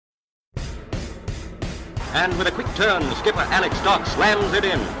And with a quick turn, skipper Alex Dock slams it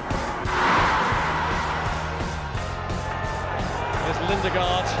in. There's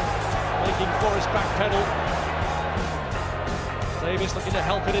Lindegaard making Forrest backpedal. Davis looking to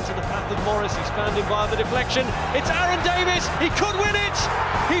help it into the path of Morris. He's found him via the deflection. It's Aaron Davis. He could win it.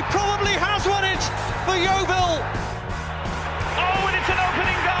 He probably has won it for Yeovil. Oh, and it's an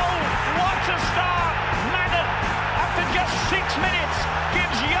opening goal. What a start. Madden, after just 6 minutes,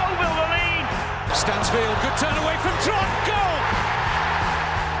 gives Yeovil the lead. Stansfield, good turn away from Trot. Goal!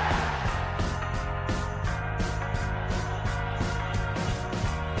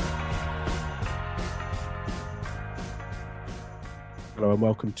 Hello and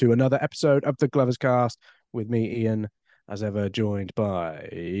welcome to another episode of the Gloverscast with me, Ian, as ever, joined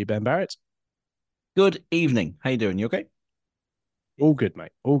by Ben Barrett. Good evening. How you doing? You okay? All good,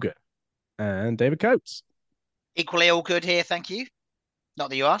 mate. All good. And David Coates. Equally all good here, thank you. Not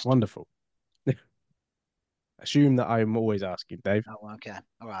that you asked. Wonderful. Assume that I'm always asking, Dave. Oh, okay.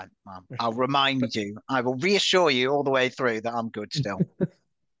 All right. I'll remind you. I will reassure you all the way through that I'm good still.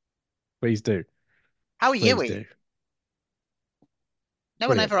 Please do. How are you, Please Ian? do. No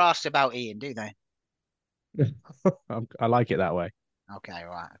one Brilliant. ever asks about Ian, do they? I like it that way. Okay,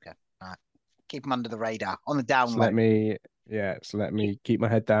 right. Okay, right. Keep him under the radar, on the down So low. let me keep my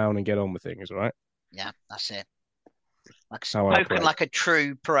head down and get on with things, all right? Yeah, that's it. Like How I spoken operate. like a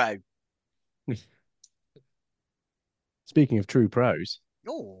true pro. Speaking of true pros,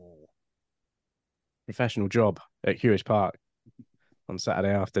 Oh, professional job at Hewish Park on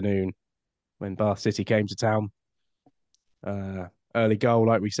Saturday afternoon when Bath City came to town. Early goal,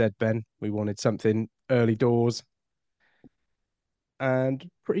 like we said, Ben. We wanted something early doors and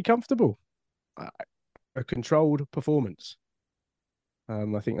pretty comfortable. A controlled performance. I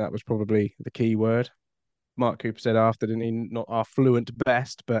think that was probably the key word. Mark Cooper said after, didn't he? Not our fluent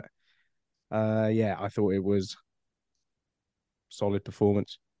best, but yeah, I thought it was solid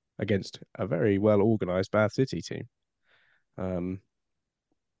performance against a very well organised Bath City team. So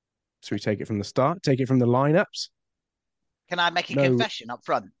we take it from the start, take it from the lineups. can I make a No. confession up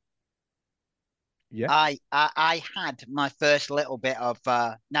front? Yeah. I had my first little bit of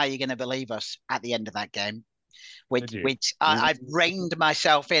now you're going to believe us at the end of that game, Did you? which I've reined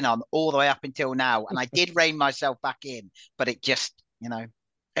myself in on all the way up until now, and I did rein myself back in, but it just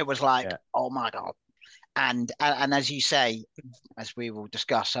it was like, Yeah. oh my God. And as you say, as we will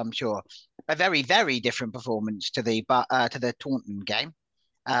discuss, I'm sure, a very, very different performance to the Taunton game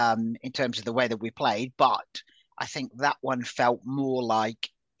in terms of the way that we played. But I think that one felt more like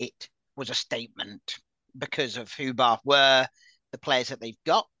it was a statement because of who Bath were, the players that they've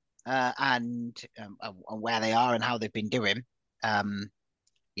got, and where they are and how they've been doing.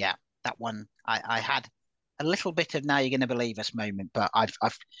 Yeah, that one I had a little bit of now you're going to believe us moment, but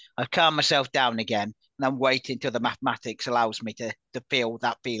I've calmed myself down again, and I'm waiting till the mathematics allows me to feel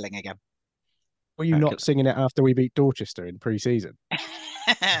that feeling again. Were you not singing it after we beat Dorchester in pre-season?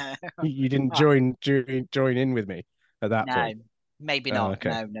 You didn't join in with me at that No, point. maybe Oh, not.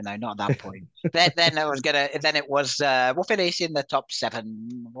 okay. No, not at that point. then I was gonna. Then it was. We'll finish in the top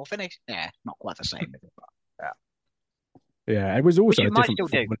 7. We'll finish. Yeah, not quite the same. Yeah, it was also you a might different still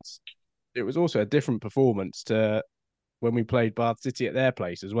do. performance. It was also a different performance to when we played Bath City at their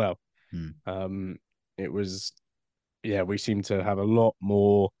place as well. It was, yeah, we seemed to have a lot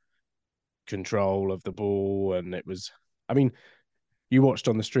more control of the ball, and it was. I mean, you watched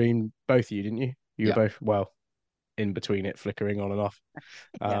on the stream, both of you, didn't you? You were both, well, in between it, flickering on and off.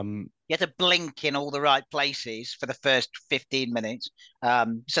 Yeah. You had to blink in all the right places for the first 15 minutes.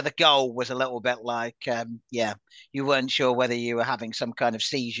 So the goal was a little bit like, you weren't sure whether you were having some kind of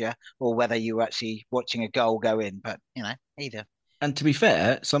seizure or whether you were actually watching a goal go in. But, either. And to be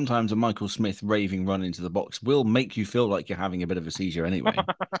fair, sometimes a Michael Smith raving run into the box will make you feel like you're having a bit of a seizure anyway.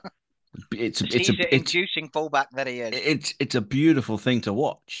 It's Seizure-inducing fullback that he is. It's a beautiful thing to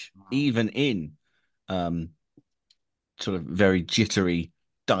watch, even in sort of very jittery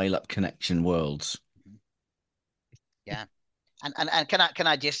dial-up connection worlds. Yeah. And can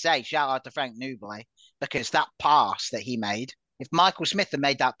I just say, shout out to Frank Nouble, because that pass that he made, if Michael Smith had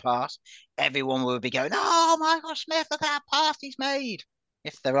made that pass, everyone would be going, "Oh, Michael Smith, look at that pass he's made."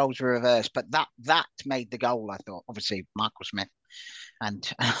 If the roles were reversed, but that made the goal. I thought, obviously, Michael Smith,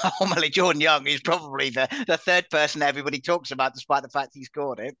 and normally Jordan Young is probably the third person everybody talks about, despite the fact he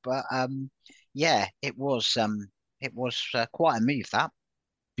scored it. But yeah, it was quite a move, that.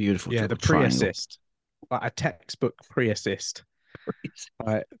 Beautiful. Yeah, the pre-assist, like a textbook pre-assist,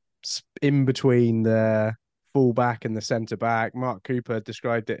 like in between the full-back and the centre-back. Mark Cooper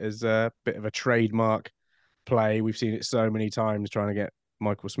described it as a bit of a trademark play. We've seen it so many times trying to get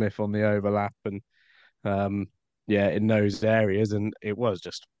Michael Smith on the overlap, and in those areas, and it was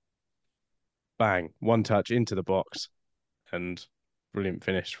just bang, one touch into the box, and brilliant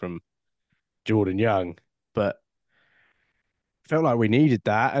finish from Jordan Young. But felt like we needed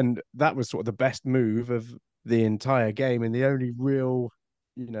that, and that was sort of the best move of the entire game, and the only real,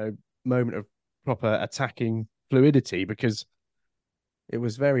 moment of proper attacking fluidity, because it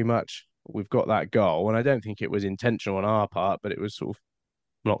was very much we've got that goal, and I don't think it was intentional on our part, but it was sort of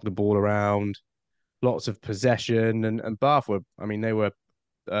knock the ball around, lots of possession, and Bath were, I mean, they were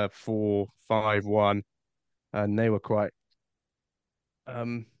 4-5-1, and they were quite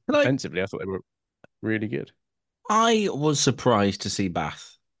defensively. I thought they were really good. I was surprised to see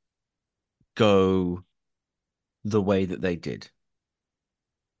Bath go the way that they did.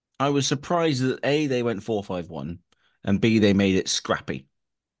 I was surprised that A, they went 4-5-1, and B, they made it scrappy,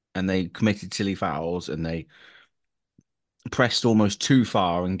 and they committed silly fouls, and they pressed almost too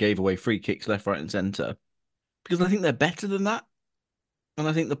far and gave away free kicks left, right, and centre. Because I think they're better than that. And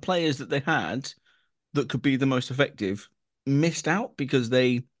I think the players that they had that could be the most effective missed out, because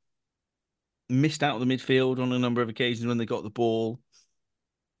they missed out the midfield on a number of occasions when they got the ball.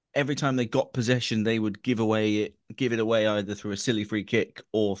 Every time they got possession, they would give it away either through a silly free kick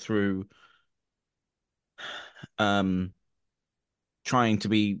or through trying to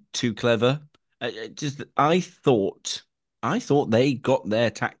be too clever. I thought they got their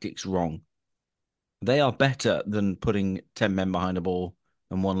tactics wrong. They are better than putting 10 men behind a ball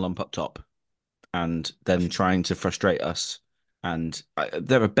and one lump up top and then trying to frustrate us. And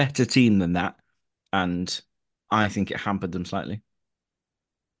they're a better team than that. And I think it hampered them slightly.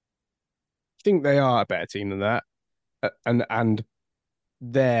 I think they are a better team than that. And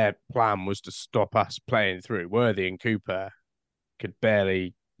their plan was to stop us playing through. Worthy and Cooper could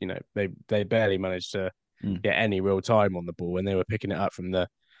barely, they barely managed to get any real time on the ball. When they were picking it up from the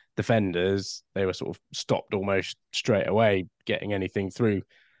defenders, they were sort of stopped almost straight away getting anything through.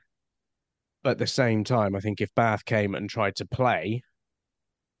 But at the same time, I think if Bath came and tried to play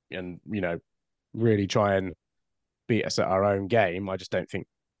and, really try and beat us at our own game, I just don't think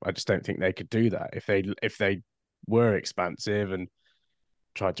they could do that. If they were expansive and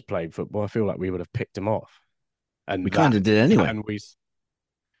tried to play football, I feel like we would have picked them off. And we kind of did anyway. And we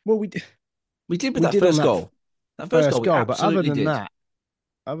did. We did with that first goal. That first goal, but other than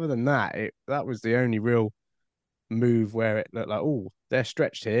that, that was the only real move where it looked like, oh, they're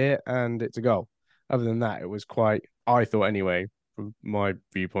stretched here and it's a goal. Other than that, it was quite, I thought anyway, from my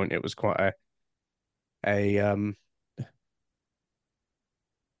viewpoint, it was quite a I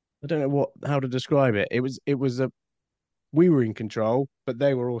don't know how to describe it. We were in control, but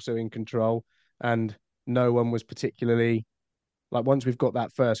they were also in control, and no one was particularly, like, once we've got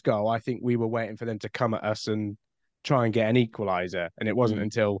that first goal, I think we were waiting for them to come at us and try and get an equaliser. And it wasn't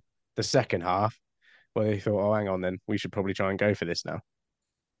until the second half where they thought, oh, hang on, then we should probably try and go for this now.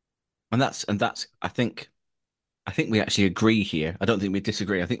 And that's I think we actually agree here. I don't think we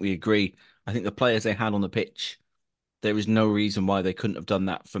disagree. I think we agree. I think the players they had on the pitch, there is no reason why they couldn't have done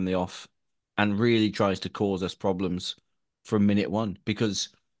that from the off, and really tries to cause us problems from minute one, because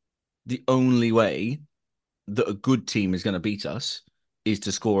the only way that a good team is going to beat us is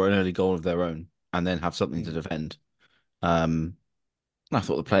to score an early goal of their own and then have something to defend. I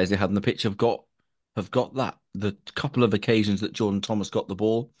thought the players they had on the pitch have got that. The couple of occasions that Jordan Thomas got the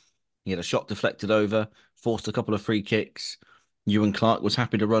ball, he had a shot deflected over, forced a couple of free kicks. Ewan Clark was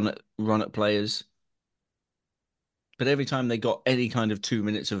happy to run at players. But every time they got any kind of 2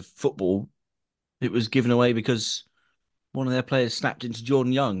 minutes of football, it was given away because one of their players snapped into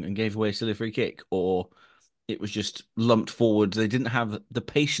Jordan Young and gave away a silly free kick, or it was just lumped forward. They didn't have the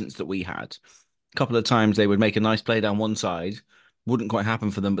patience that we had. A couple of times they would make a nice play down one side, wouldn't quite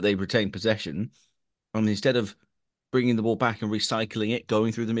happen for them, but they retained possession. And instead of bringing the ball back and recycling it,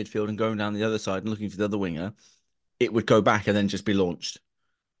 going through the midfield and going down the other side and looking for the other winger, it would go back and then just be launched.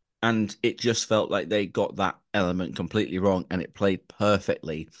 And it just felt like they got that element completely wrong, and it played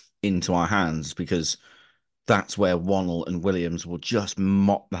perfectly into our hands, because that's where Wonnell and Williams will just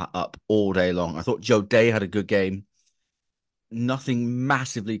mop that up all day long. I thought Joe Day had a good game. Nothing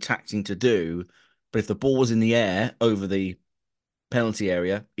massively taxing to do, but if the ball was in the air over the penalty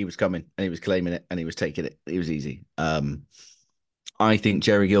area, he was coming and he was claiming it and he was taking it. It was easy. I think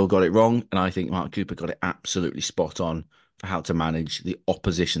Jerry Gill got it wrong, and I think Mark Cooper got it absolutely spot on for how to manage the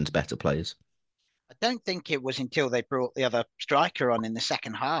opposition's better players. I don't think it was until they brought the other striker on in the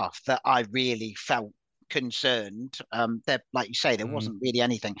second half that I really felt concerned. Like you say, there wasn't really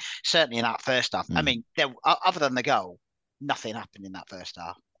anything, certainly in that first half. I mean, other than the goal, nothing happened in that first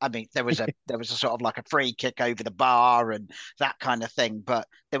half. I mean, there was a sort of like a free kick over the bar and that kind of thing, but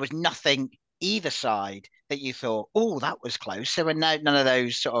there was nothing either side that you thought, oh, that was close. There were none of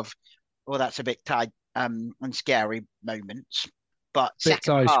those sort of, oh, that's a bit tight and scary moments. But Bits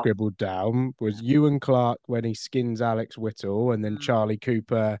second I half, scribbled down yeah, was Ewan Clark when he skins Alex Whittle, and then mm, Charlie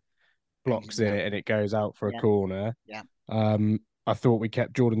Cooper brings blocks him down. it and it goes out for a Yeah, corner. yeah. I thought we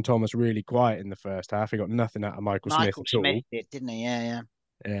kept Jordan Thomas really quiet in the first half. He got nothing out of Michael Smith Michael at Smith all. did, didn't he? Yeah,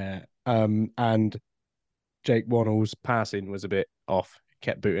 yeah. Yeah. And Jake Wannell's passing was a bit off.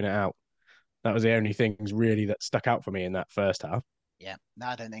 Kept booting it out. That was the only things really that stuck out for me in that first half. Yeah, no,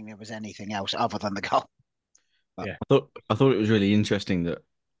 I don't think there was anything else other than the goal. But Yeah. I thought it was really interesting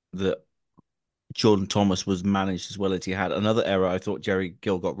that Jordan Thomas was managed as well as he had. Another error I thought Jerry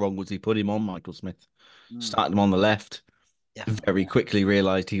Gill got wrong was he put him on Michael Smith, started him on the left. definitely, Very yeah. quickly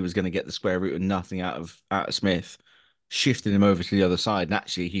realised he was going to get the square root and nothing out of Smith, shifted him over to the other side, and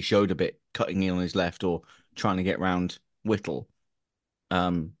actually he showed a bit cutting in on his left or trying to get round Whittle.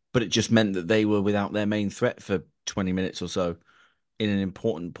 But it just meant that they were without their main threat for 20 minutes or so in an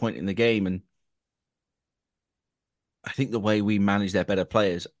important point in the game. And I think the way we manage their better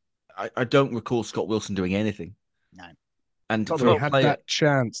players, I don't recall Scott Wilson doing anything. No. And But, for Well, a he had player, that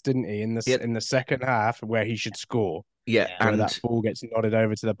chance, didn't he, in he the had, in the second half where he should score, yeah, yeah. where that and ball gets nodded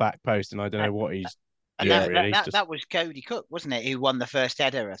over to the back post, and I don't know what he's And doing yeah, really. Just that was Cody Cook, wasn't it? Who won the first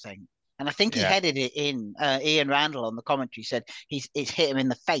header, I think. And I think he yeah, headed it in. Ian Randall on the commentary said it's hit him in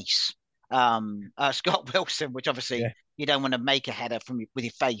the face. Scott Wilson, which obviously yeah. you don't want to make a header with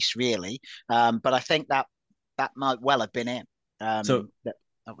your face, really. But I think that might well have been it. So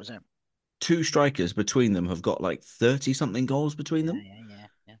That was it. two strikers between them have got like 30 something goals between Yeah, them. yeah, yeah,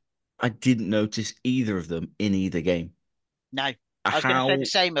 yeah. I didn't notice either of them in either game. No, I was going to say the How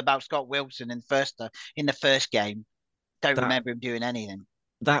same about Scott Wilson in the first game. Don't that remember him doing anything.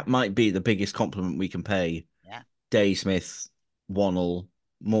 that might be the biggest compliment we can pay Yeah, Day Smith, Wannell,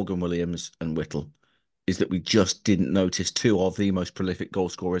 Morgan Williams, and Whittle is that we just didn't notice two of the most prolific goal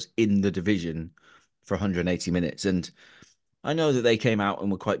scorers in the division for 180 minutes. And I know that they came out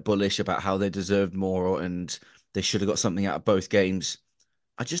and were quite bullish about how they deserved more and they should have got something out of both games.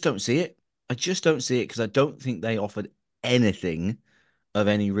 I just don't see it. I just don't see it because I don't think they offered anything of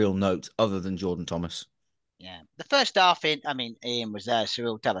any real note other than Jordan Thomas. yeah. The first half I mean, Ian was there, so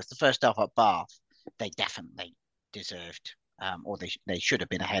he'll tell us. The first half at Bath, they definitely deserved, or they should have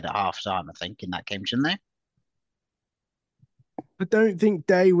been ahead at half time, I think, in that game, shouldn't they? I don't think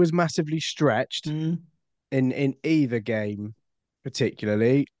Day was massively stretched Mm. in either game,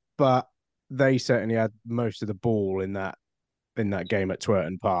 particularly, but they certainly had most of the ball in that game at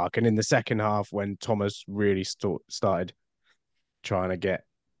Twerton Park, and in the second half when Thomas really started trying to get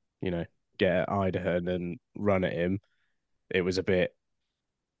at Idaho and run at him, it was a bit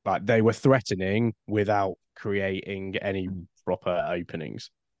like they were threatening without creating any proper openings.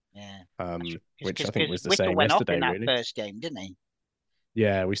 Yeah. Which I think Because was the Whittle same went off in yesterday, that really. first game, didn't he?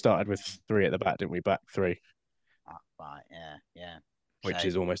 Yeah, we started with three at the back, didn't we? Back three, Oh, right. Yeah. Yeah. which So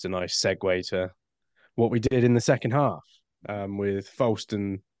is almost a nice segue to what we did in the second half, with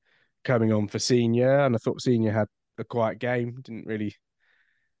Falston coming on for Senior, and I thought Senior had a quiet game. Didn't really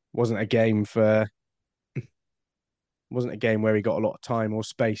wasn't a game for wasn't a game where he got a lot of time or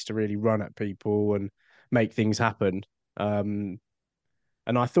space to really run at people and make things happen. And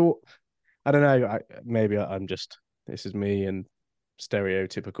I thought, I don't know, maybe I'm just this is me and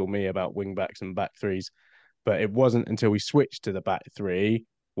stereotypical me about wing backs and back threes, but it wasn't until we switched to the back three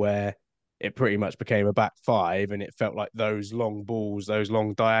where it pretty much became a back five, and it felt like those long balls, those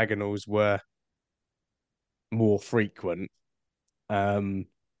long diagonals were more frequent, and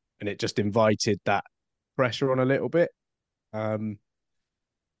it just invited that pressure on a little bit. Um,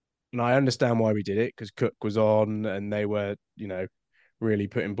 and I understand why we did it because Cook was on and they were, really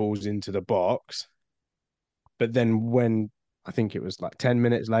putting balls into the box. But then when I think it was like 10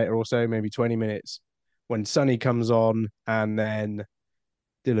 minutes later or so, maybe 20 minutes, when Sonny comes on and then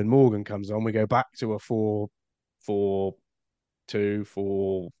Dylan Morgan comes on, we go back to a 4-4-2,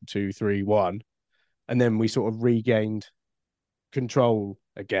 4-2-3-1. And then we sort of regained control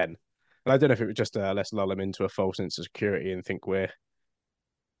again. And I don't know if it was just let's lull them into a false sense of security and think we're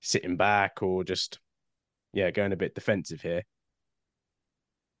sitting back or just, yeah, going a bit defensive here.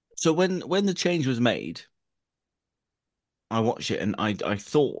 So when the change was made, I watched it and I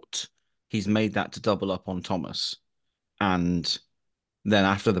thought he's made that to double up on Thomas. And then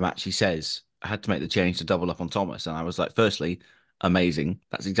after the match, he says, I had to make the change to double up on Thomas. And I was like, firstly, amazing.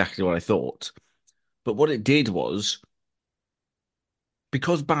 That's exactly what I thought. But what it did was,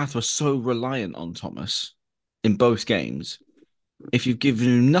 because Bath was so reliant on Thomas in both games, if you've given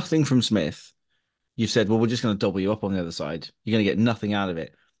him nothing from Smith, you've said, well, we're just going to double you up on the other side. You're going to get nothing out of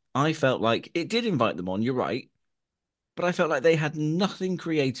it. I felt like it did invite them on, you're right, but I felt like they had nothing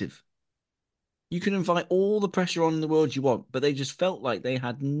creative. You can invite all the pressure on in the world you want, but they just felt like they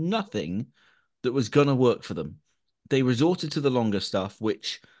had nothing that was going to work for them. They resorted to the longer stuff,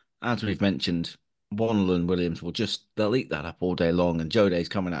 which, as we've mentioned, Wonnell and Williams they'll eat that up all day long, and Joe Day's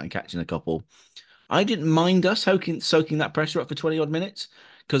coming out and catching a couple. I didn't mind us soaking that pressure up for 20 odd minutes,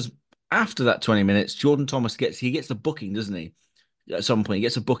 because after that 20 minutes, Jordan Thomas gets the booking, doesn't he? At some point, he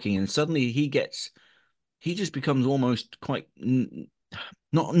gets a booking, and suddenly he just becomes almost quite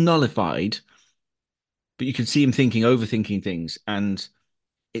not nullified, but you can see him overthinking things, and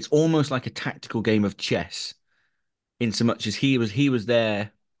it's almost like a tactical game of chess, in so much as he was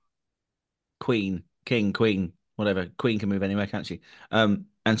there, queen, king, queen, whatever. Queen can move anywhere, can't she? And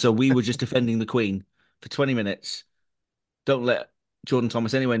so we were just defending the queen for 20 minutes. Don't let Jordan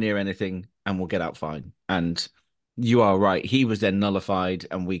Thomas anywhere near anything, and we'll get out fine. And you are right. He was then nullified,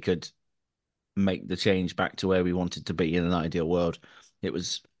 and we could make the change back to where we wanted to be in an ideal world. It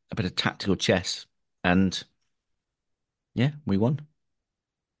was a bit of tactical chess, and yeah, we won.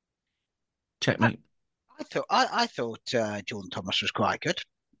 I, Checkmate. I thought Jordan Thomas was quite good.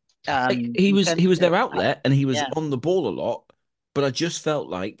 Like he In was terms he was of, their outlet and he was yeah, on the ball a lot, but I just felt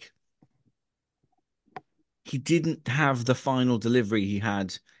like he didn't have the final delivery he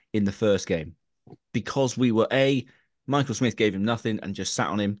had in the first game because we were Michael Smith gave him nothing and just sat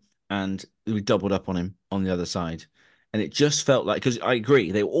on him, and we doubled up on him on the other side. And it just felt like, because I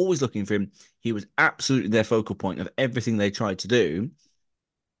agree, they were always looking for him. He was absolutely their focal point of everything they tried to do,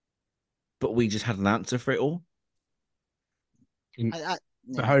 but we just had an answer for it all. In I, I,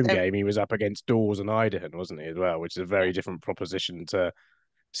 the yeah, home game, he was up against Dawes and Idahan, wasn't he, as well, which is a very different proposition to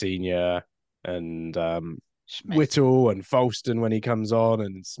Senior and Smith. Whittle and Falston when he comes on,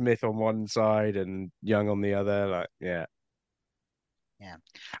 and Smith on one side and Young on the other. Like, yeah, Yeah,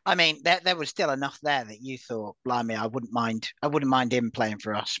 I mean, there was still enough there that you thought, blimey, I wouldn't mind him playing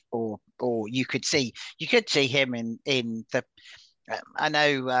for us, or you could see him in the. I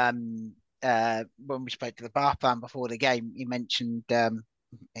know when we spoke to the bar fan before the game, you mentioned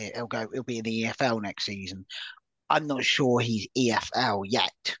he'll be in the EFL next season. I'm not sure he's EFL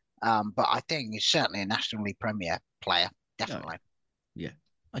yet, but I think he's certainly a National League Premier player, No, definitely. yeah,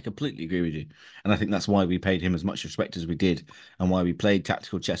 I completely agree with you. And I think that's why we paid him as much respect as we did and why we played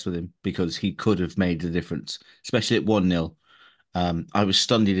tactical chess with him, because he could have made the difference, especially at 1-0. I was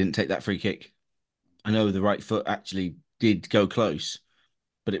stunned he didn't take that free kick. I know the right foot actually did go close,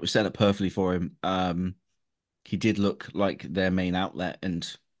 but it was set up perfectly for him. He did look like their main outlet. And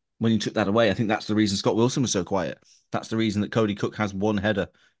when you took that away, I think that's the reason Scott Wilson was so quiet. That's the reason that Cody Cook has one header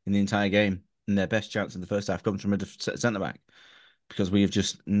in the entire game. And their best chance in the first half comes from a centre back, because we have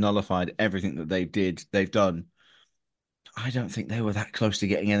just nullified everything that they've done. I don't think they were that close to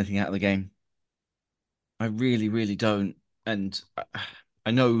getting anything out of the game. I really, really don't. And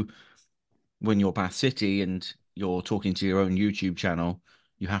I know when you're Bath City and you're talking to your own YouTube channel,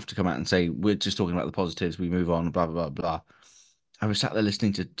 you have to come out and say, we're just talking about the positives, we move on, blah, blah, blah, blah. I was sat there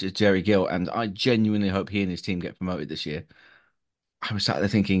listening to Jerry Gill, and I genuinely hope he and his team get promoted this year. I was sat there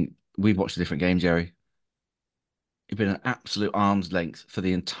thinking, we've watched a different game, Jerry. You've been an absolute arm's length for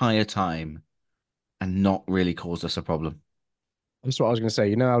the entire time and not really caused us a problem. that's what I was going to say.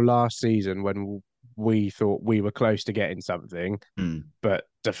 You know, last season when we thought we were close to getting something, Mm, but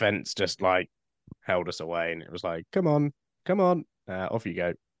defense just like held us away, and it was like, come on, off you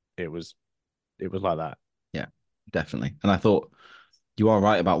go. It was it was like that. yeah, definitely. And I thought you are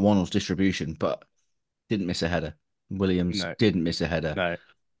right about Wonnell's distribution, but didn't miss a header. Williams No, didn't miss a header. no,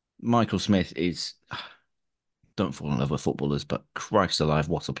 Michael Smith is, don't fall in love with footballers, but Christ alive,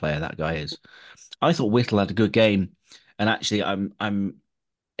 what a player that guy is. I thought Whittle had a good game, and actually, I'm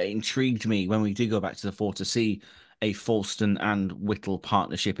it intrigued me when we did go back to the four to see a Falston and Whittle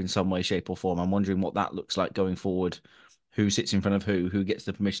partnership in some way, shape, or form. I'm wondering what that looks like going forward. Who sits in front of who gets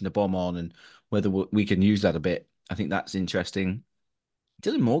the permission to bomb on, and whether we can use that a bit. I think that's interesting.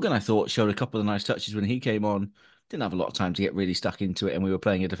 Dylan Morgan, I thought, showed a couple of nice touches when he came on. Didn't have a lot of time to get really stuck into it, and we were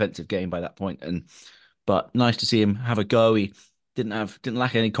playing a defensive game by that point. But nice to see him have a go. He didn't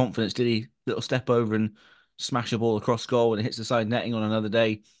lack any confidence, did he? Little step over and smash a ball across goal, and it hits the side netting on another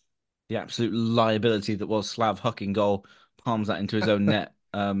day. The absolute liability that was Slav Hucking goal palms that into his own net.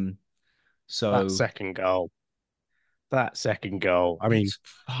 that So second goal, that second goal. I mean, it's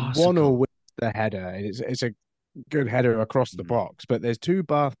one or farcical. with the header, it's a good header across the Mm. box, but there's two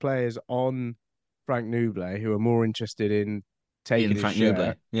Bath players on Frank Nouble who are more interested in In taking his Frank Nouble,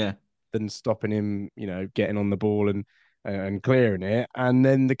 shirt yeah. than stopping him, getting on the ball and clearing it. And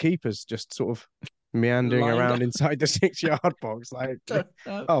then the keeper's just sort of meandering lying around down. inside the 6-yard box. Like, Don't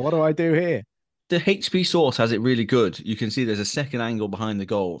know. oh, what do I do here? The HP source has it really good. You can see there's a second angle behind the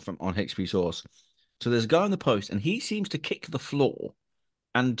goal from on HP source. So there's a guy on the post, and he seems to kick the floor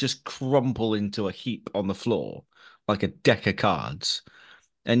and just crumple into a heap on the floor like a deck of cards.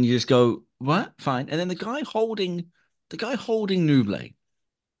 And you just go, what? Fine. And then the guy holding Nuble,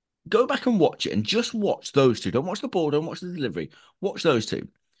 go back and watch it and just watch those two. Don't watch the ball, don't watch the delivery. Watch those two.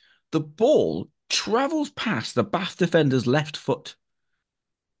 The ball travels past the Bath defender's left foot.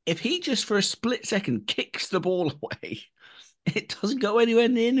 If he just for a split second kicks the ball away, it doesn't go anywhere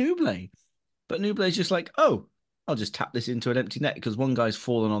near Nuble. But Nuble's just like, oh, I'll just tap this into an empty net because one guy's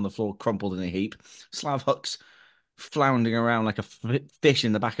fallen on the floor, crumpled in a heap. Slav Huck's floundering around like a fish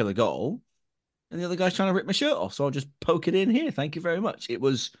in the back of the goal. And the other guy's trying to rip my shirt off. So I'll just poke it in here. Thank you very much. It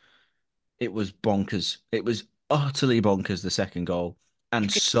was bonkers. It was utterly bonkers, the second goal, and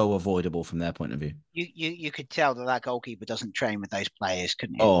so avoidable from their point of view. You could tell that goalkeeper doesn't train with those players,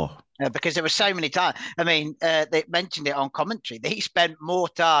 couldn't you? Oh, because there were so many times. I mean, they mentioned it on commentary that he spent more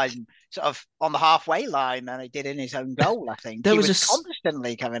time sort of on the halfway line than he did in his own goal. I think there he was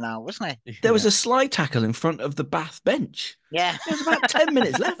constantly coming out, wasn't he? There was a slide tackle in front of the Bath bench. Yeah, There was about 10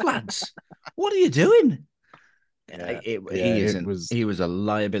 minutes left, lads. What are you doing? He was a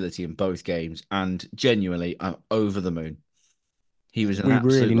liability in both games, and genuinely, I'm over the moon. He was an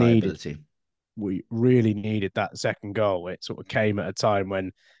absolute liability. We really needed that second goal. It sort of came at a time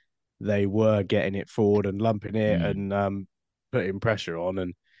when they were getting it forward and lumping it and putting pressure on.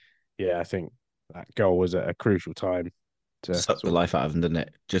 And yeah, I think that goal was at a crucial time to suck the life out of them, didn't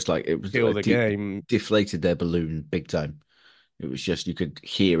it? Just like it was kill the game, deflated their balloon big time. It was just you could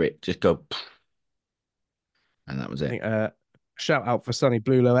hear it just go, and that was it. I think, shout out for Sonny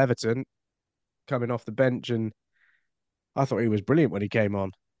Blulow Everton coming off the bench, and I thought he was brilliant when he came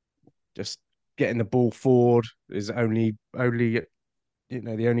on. Just getting the ball forward is only the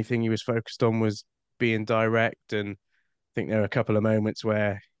only thing he was focused on was being direct. And I think there are a couple of moments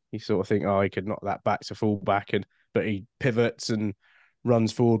where you sort of think, oh, he could knock that back to full back, but he pivots and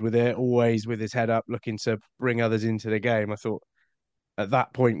runs forward with it, always with his head up, looking to bring others into the game. I thought at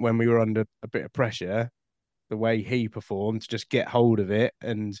that point when we were under a bit of pressure, the way he performed to just get hold of it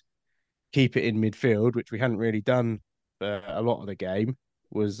and keep it in midfield, which we hadn't really done for a lot of the game,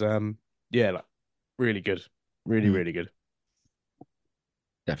 was like really good, really good.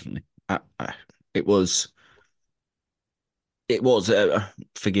 Definitely. It was.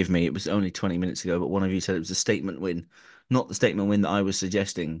 Forgive me, it was only 20 minutes ago, but one of you said it was a statement win, not the statement win that I was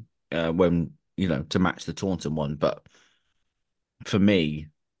suggesting when to match the Taunton one. But for me,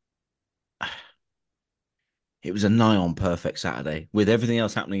 it was a nigh on perfect Saturday with everything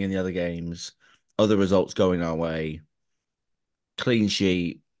else happening in the other games, other results going our way, clean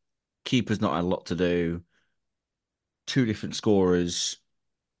sheet, keeper's not had a lot to do, two different scorers.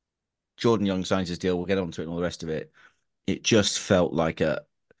 Jordan Young signs his deal. We'll get onto it and all the rest of it. It just felt like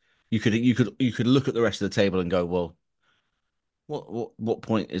you could look at the rest of the table and go, well, what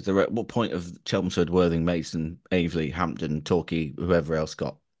point is what point of Chelmsford, Worthing, Maidstone, Aveley, Hampton, Torquay, whoever else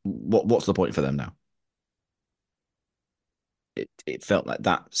got what's the point for them now? It felt like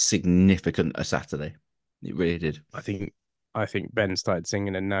that significant a Saturday. It really did. I think Ben started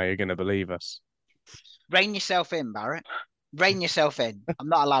singing, and now you're going to believe us. Rein yourself in, Barrett. Rein yourself in. I'm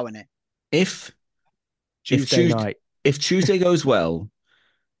not allowing it. If Tuesday Tuesday goes well,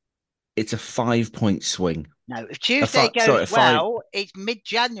 it's a 5-point swing. No, if Tuesday goes well, it's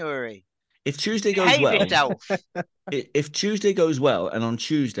mid-January. If Tuesday goes well, if Tuesday goes well, and on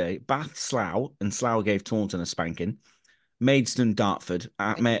Tuesday, Bath Slough, and Slough gave Taunton a spanking, Maidstone Dartford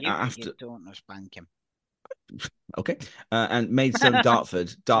after Taunton a spanking. Okay, and Maidstone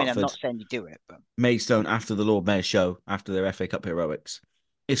Dartford. I mean, I'm not saying you do it, but Maidstone after the Lord Mayor's show, after their FA Cup heroics.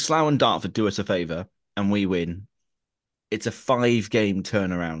 If Slough and Dartford do us a favour and we win, it's a 5-game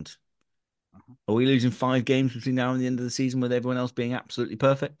turnaround. Are we losing 5 games between now and the end of the season with everyone else being absolutely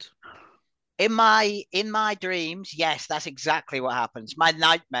perfect? In my dreams, yes, that's exactly what happens. My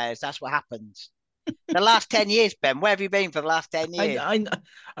nightmares, that's what happens. The last 10 years, Ben, where have you been for the last 10 years?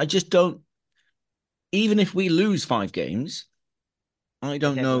 I just don't. Even if we lose 5 games, I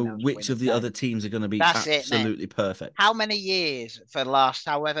don't know which of the other teams are going to be absolutely perfect. How many years for the last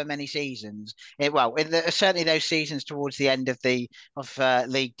however many seasons? Certainly those seasons towards the end of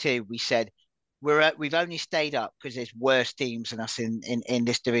League Two, we said we've only stayed up because there's worse teams than us in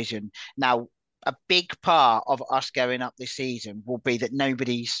this division. Now, a big part of us going up this season will be that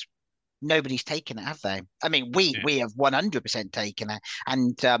nobody's nobody's taken it, have they? I mean, we have 100% taken it,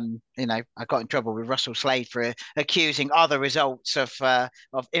 and I got in trouble with Russell Slade for accusing other results of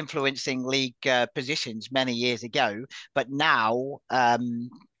influencing league positions many years ago. But now,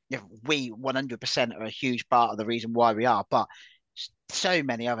 we 100% are a huge part of the reason why we are. But so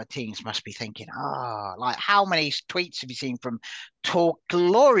many other teams must be thinking, like how many tweets have you seen from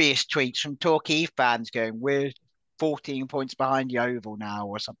glorious tweets from Torquay fans going, we're 14 points behind Yeovil now,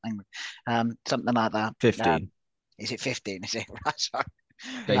 or something like that. 15. Is it 15? Is it? Sorry.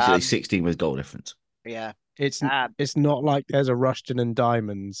 Basically 16 with goal difference. Yeah. It's not like there's a Rushton and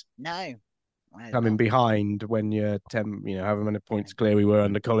Diamonds No. coming behind when you're 10, however many points clear we were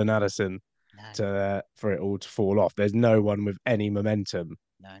under Colin Addison for it all to fall off. There's no one with any momentum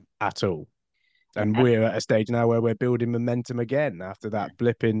at all. And we're at a stage now where we're building momentum again after that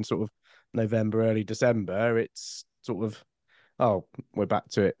blip in sort of November, early December. It's sort of, we're back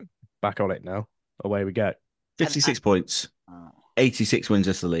on it now. Away we go. 56 points, 86 wins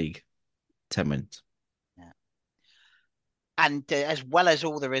as the league, 10 wins. Yeah. And as well as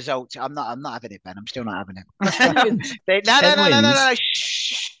all the results, I'm not having it, Ben. I'm still not having it. No.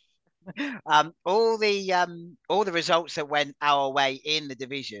 Shh. All the results that went our way in the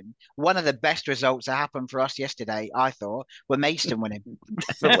division. One of the best results that happened for us yesterday, I thought, were Maidstone winning.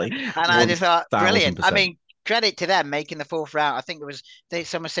 Definitely. And I just thought, brilliant. 1000%. I mean, credit to them making the fourth round. I think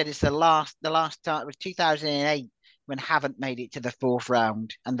someone said it's the last time. It was 2008 when haven't made it to the fourth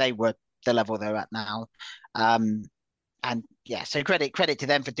round, and they were the level they're at now. And yeah, so credit to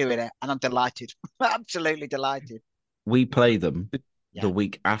them for doing it, and I'm delighted, absolutely delighted. We play them the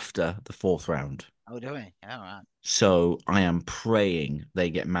week after the fourth round. Oh, do we? All right. So I am praying they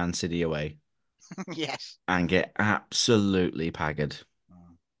get Man City away. Yes. And get absolutely paggered.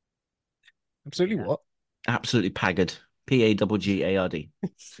 Absolutely what? Absolutely paggered. Paggard. Do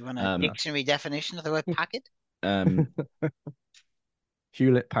you want a dictionary definition of the word paggered?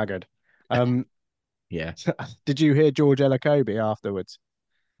 Hewlett Packard. Yeah. Did you hear George Elokobi afterwards?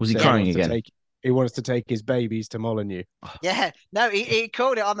 Was he crying again? He wants to take his babies to Molineux. Yeah, no, he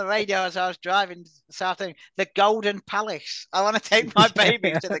called it on the radio as I was driving this afternoon. The Golden Palace. I want to take my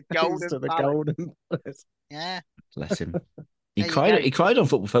baby to the Golden Palace. Yeah. Bless him. He cried on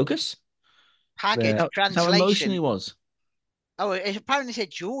Football Focus. Paggard, translation. How emotional he was. Oh, it apparently said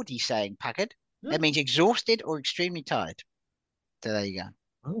Geordie saying Paggard. That means exhausted or extremely tired. So there you go.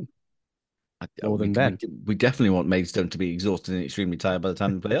 Oh. We definitely want Maidstone to be exhausted and extremely tired by the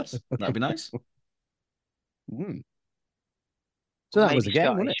time they play us. That'd be nice. So that was the game,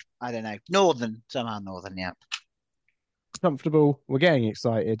 wasn't it? I don't know. Somehow northern, yeah. Comfortable. We're getting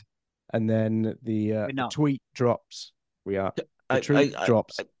excited. And then the tweet drops.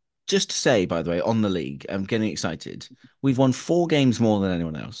 Drops. Just to say, by the way, on the league, I'm getting excited. We've won 4 games more than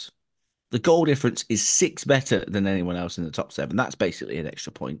anyone else. The goal difference is 6 better than anyone else in the top 7. That's basically an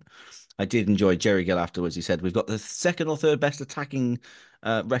extra point. I did enjoy Jerry Gill afterwards. He said, we've got the second or third best attacking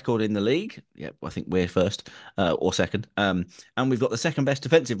record in the league. Yeah, I think we're first or second. And we've got the second best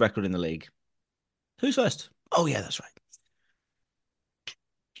defensive record in the league. Who's first? Oh, yeah, that's right.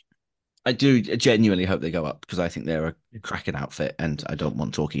 I do genuinely hope they go up because I think they're a cracking outfit and I don't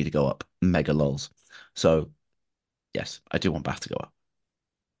want Torquay to go up. Mega lols. So, yes, I do want Bath to go up.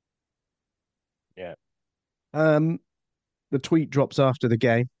 Yeah. The tweet drops after the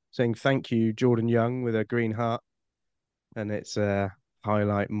game saying thank you, Jordan Young, with a green heart. And it's a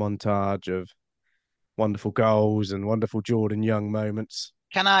highlight montage of wonderful goals and wonderful Jordan Young moments.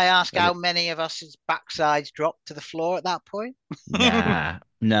 Can I ask how many of us' backsides dropped to the floor at that point?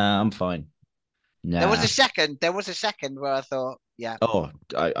 Nah, I'm fine. Nah. There was a second where I thought, yeah. Oh,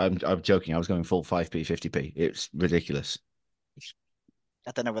 I'm joking. I was going full 5p, 50p. It's ridiculous.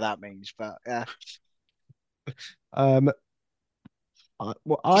 I don't know what that means, but yeah. He's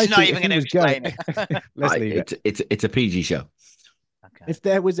not even going to explain it. Let's leave it. It's a PG show. Okay. If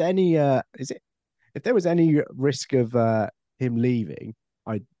there was any, if there was any risk of him leaving,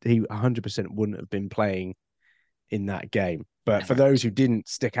 he 100% wouldn't have been playing in that game. But for those who didn't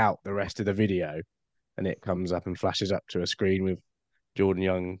stick out the rest of the video, and it comes up and flashes up to a screen with Jordan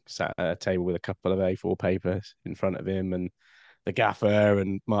Young sat at a table with a couple of A4 papers in front of him, and the gaffer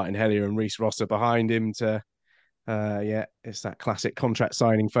and Martin Hellier and Reece Rosser behind him to, it's that classic contract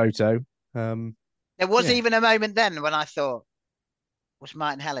signing photo. There was even a moment then when I thought, was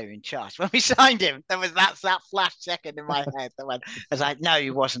Martin Hellier in charge when we signed him? There was that flash second in my head that went, I was like, no, he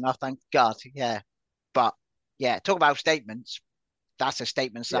wasn't. Oh, thank God. Yeah. But yeah, talk about statements. That's a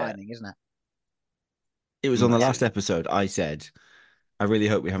statement signing, isn't it? It was on the last episode. I said, I really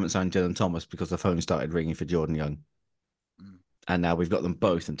hope we haven't signed Dylan Thomas because the phone started ringing for Jordan Young. And now we've got them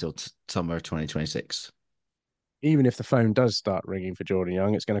both until summer of 2026. Even if the phone does start ringing for Jordan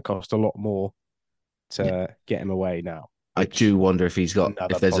Young, it's going to cost a lot more Yeah. to get him away now. I do wonder if he's got,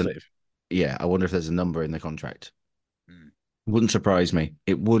 Another if there's positive. I wonder if there's a number in the contract. Mm. Wouldn't surprise me.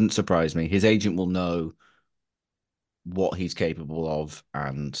 It wouldn't surprise me. His agent will know what he's capable of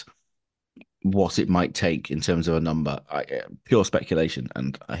and what it might take in terms of a number. Pure speculation,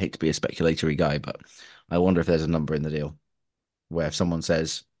 and I hate to be a speculatory guy, but I wonder if there's a number in the deal where if someone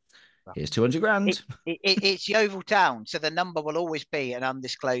says, "Here's 200 grand," It's Yeovil Town, so the number will always be an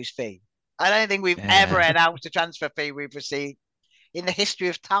undisclosed fee. I don't think we've ever Yeah. announced a transfer fee we've received in the history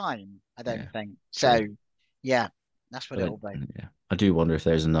of time. I don't think so. True. Yeah, that's what But it'll be. yeah, I do wonder if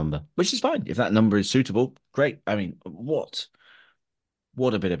there's a number, which is fine. If that number is suitable, great. I mean, what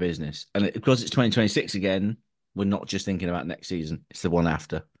a bit of business. And because it's 2026 again, we're not just thinking about next season, it's the one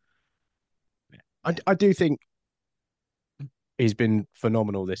after. I do think he's been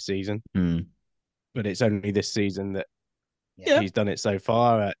phenomenal this season, but it's only this season that he's done it so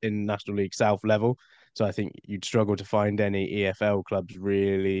far in National League South level. So I think you'd struggle to find any EFL clubs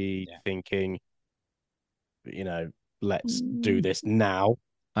really thinking, let's do this now.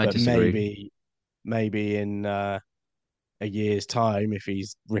 I But disagree. maybe in a year's time, if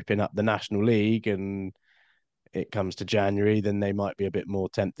he's ripping up the National League and it comes to January, then they might be a bit more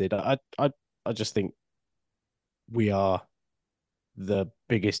tempted. I just think we are the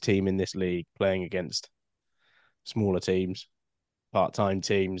biggest team in this league playing against smaller teams, part-time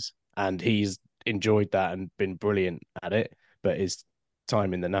teams, and he's enjoyed that and been brilliant at it. But his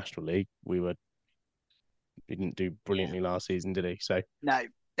time in the National League, he didn't do brilliantly last season, did he? So no,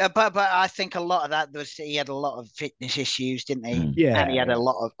 but I think a lot of that was he had a lot of fitness issues, didn't he? Yeah, and he had a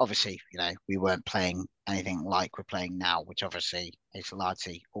lot of obviously, we weren't playing anything like we're playing now, which obviously is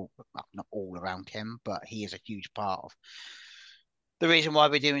largely not all around him, but he is a huge part of the reason why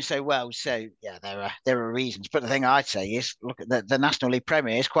we're doing so well. So yeah, there are reasons. But the thing I'd say is, look at the National League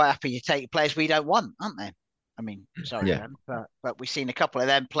Premier is quite happy to take players we don't want, aren't they? I mean, sorry, Ben, but we've seen a couple of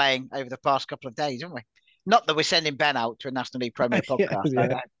them playing over the past couple of days, haven't we? Not that we're sending Ben out to a National League Premier podcast.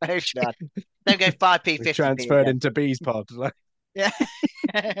 Don't go 5p, 50p. Transferred into B's pod. Yeah.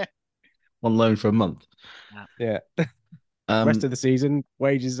 On loan for a month. Yeah. Rest of the season,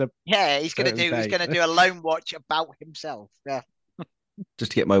 wages are. Yeah, he's gonna do a loan watch about himself. Yeah.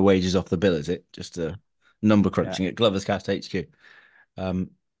 Just to get my wages off the bill, is it? Just number crunching at Gloverscast HQ. I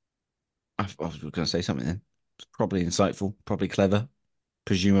was going to say something then. It's probably insightful, probably clever,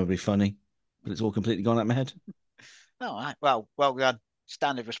 presumably funny, but it's all completely gone out of my head. All right. Well done.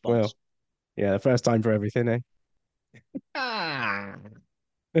 Standard response. Well, yeah, the first time for everything, eh?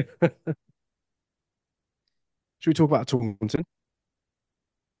 Should we talk about Taunton? Because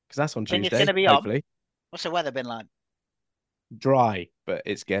that's on Tuesday. It's going to be hopefully. On. What's the weather been like? Dry, but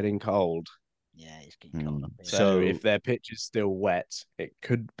it's getting cold. Yeah, it's getting cold up here. So if their pitch is still wet, it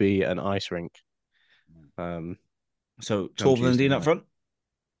could be an ice rink. So Torvald and Dean up front?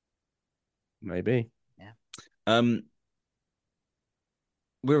 Maybe. Yeah.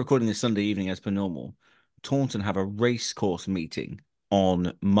 We're recording this Sunday evening as per normal. Taunton have a race course meeting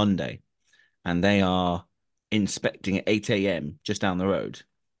on Monday, and they are inspecting at 8 a.m. just down the road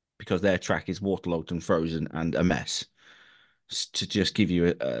because their track is waterlogged and frozen and a mess. To just give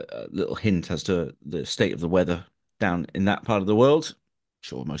you a little hint as to the state of the weather down in that part of the world.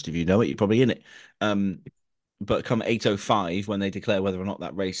 Sure, most of you know it. You're probably in it. But come 8:05, when they declare whether or not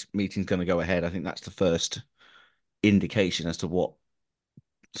that race meeting is going to go ahead, I think that's the first indication as to what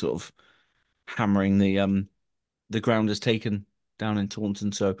sort of hammering the ground has taken down in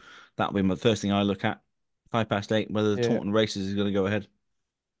Taunton. So that'll be the first thing I look at. 8:05, whether the Taunton races is going to go ahead.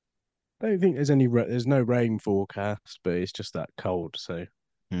 I don't think there's no rain forecast, but it's just that cold. So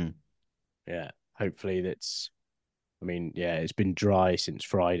yeah, hopefully it's been dry since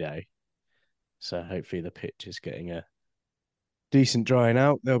Friday. So hopefully the pitch is getting a decent drying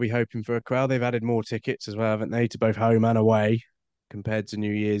out. They'll be hoping for a crowd. They've added more tickets as well, haven't they, to both home and away compared to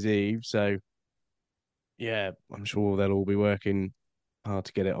New Year's Eve. So yeah, I'm sure they'll all be working hard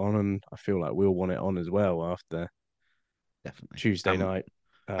to get it on, and I feel like we'll want it on as well after definitely Tuesday night.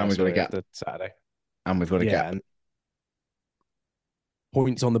 And we've got a gap. Saturday. And we've got a gap. And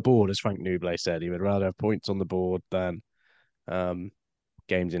points on the board, as Frank Nouble said. He would rather have points on the board than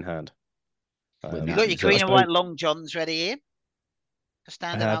games in hand. You got your green and white long johns ready here to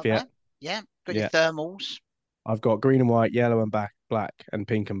stand out there? Yeah. Got your thermals. I've got green and white, yellow and black, and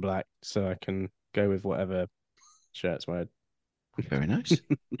pink and black, so I can go with whatever shirt's wearing. Very nice.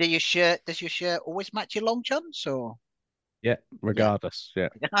 Does your shirt always match your long johns, or? Yeah, regardless. Yeah.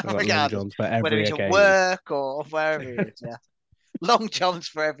 Regardless, long johns for every whether it's occasion. at work or wherever it is. Yeah. Long Johns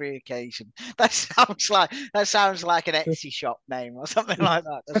for every occasion. That sounds like an Etsy shop name or something like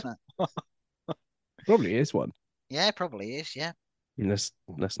that, doesn't it? Probably is one. Yeah, probably is. Yeah. Let's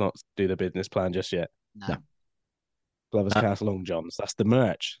not do the business plan just yet. No. No. Gloverscast Long Johns. That's the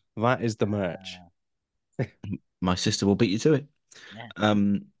merch. That is the merch. My sister will beat you to it. Yeah.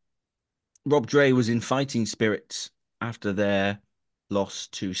 Rob Dre was in fighting spirits after their loss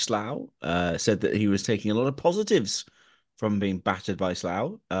to Slough. Said that he was taking a lot of positives from being battered by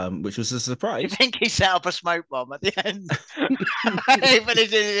Slough, which was a I surprise. think he set up a smoke bomb at the end. He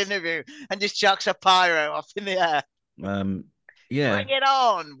finished his interview and just chucks a pyro off in the air. Yeah, Bring it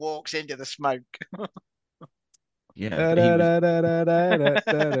on! Walks into the smoke. yeah. But he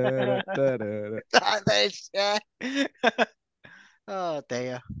was. Like this, yeah. Oh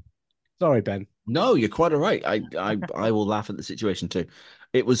dear. Sorry, Ben. No, you're quite all right. I will laugh at the situation too.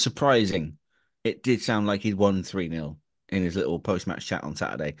 It was surprising. It did sound like he'd won 3-0 in his little post-match chat on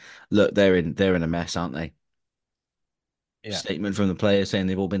Saturday. Look, they're in a mess, aren't they? Yeah. Statement from the players saying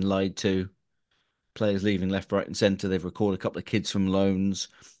they've all been lied to. Players leaving left, right, and centre. They've recalled a couple of kids from loans.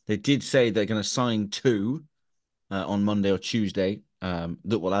 They did say they're going to sign 2 on Monday or Tuesday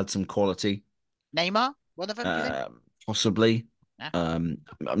that will add some quality. Neymar, one of them, do you think? Possibly. Yeah. I'm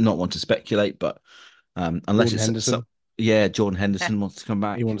not one to speculate, but unless Jordan it's Henderson. yeah, Jordan Henderson wants to come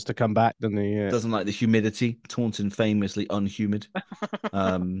back. He wants to come back, doesn't he? Yeah. Doesn't like the humidity. Taunton famously unhumid.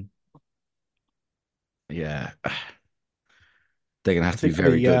 Yeah, they're gonna have to be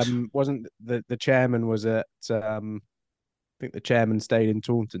very good. Wasn't the chairman was at I think the chairman stayed in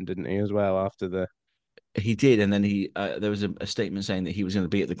Taunton, didn't he, as well after the He did, and then there was a statement saying that he was going to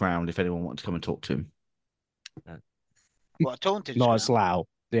be at the ground if anyone wanted to come and talk to him. What, Taunton? not at Slough.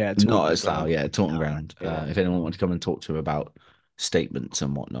 Yeah, Not Taunton at Slough, yeah, Taunton ground. Yeah. If anyone wanted to come and talk to him about statements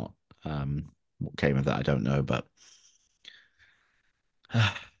and whatnot, what came of that, I don't know, but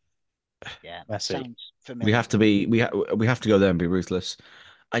Yeah, Messy. sounds familiar. we have to go there and be ruthless.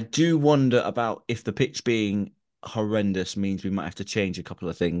 I do wonder about if the pitch being horrendous means we might have to change a couple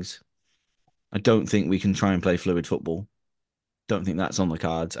of things. I don't think we can try and play fluid football. Don't think that's on the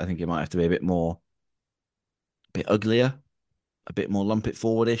cards. I think it might have to be a bit uglier, a bit more lump it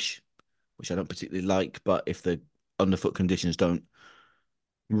forwardish, which I don't particularly like. But if the underfoot conditions don't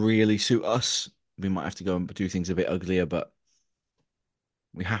really suit us, we might have to go and do things a bit uglier. But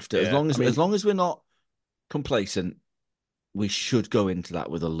we have to, Yeah, as long as we're not complacent, we should go into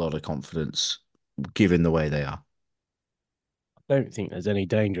that with a lot of confidence, given the way they are. I don't think there's any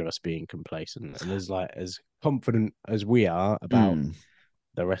danger of us being complacent, and as confident as we are about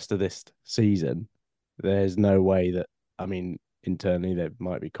the rest of this season, there's no way that internally they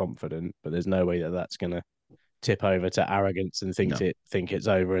might be confident, but there's no way that that's going to tip over to arrogance and think it's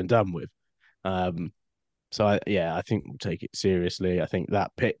over and done with. So I think we'll take it seriously. I think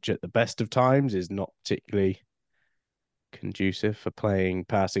that pitch at the best of times is not particularly conducive for playing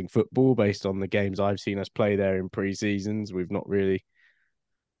passing football based on the games I've seen us play there in pre-seasons. We've not really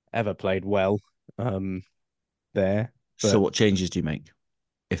ever played well there. So what changes do you make,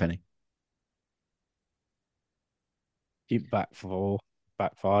 if any? Keep back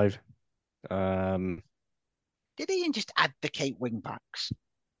 5. Did he just advocate wing backs?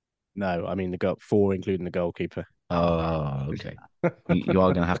 No, I mean the 4, including the goalkeeper. Oh, okay. You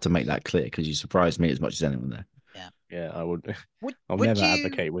are going to have to make that clear because you surprised me as much as anyone there. Yeah, I would. I'll would never you,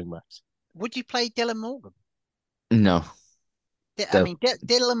 advocate wing backs. Would you play Dylan Morgan? No.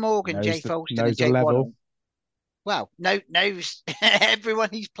 Dylan Morgan, Jay Folston, and Jake Waddle. Well, knows everyone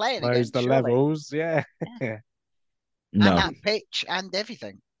he's playing against. Knows the levels, yeah. No. And that pitch and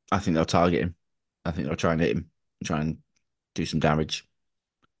everything. I think they'll target him. I think they'll try and hit him, try and do some damage.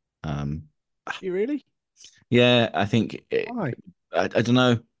 You really? Yeah, I think. Why? I don't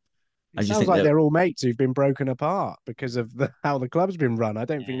know. It sounds like they're all mates who've been broken apart because of how the club's been run. I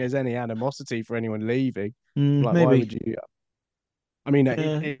don't think there's any animosity for anyone leaving. Maybe. Why would you? I mean,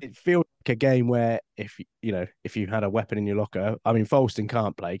 it feels like a game where if you had a weapon in your locker, Folston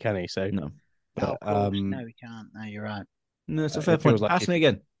can't play, can he? So no. But, no, he can't. No, you're right. No, it's a fair point. Ask me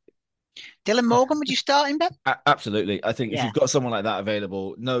again. Dylan Morgan, would you start him, Ben? Absolutely. I think if you've got someone like that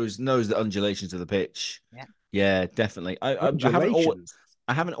available, knows the undulations of the pitch. Yeah, definitely. I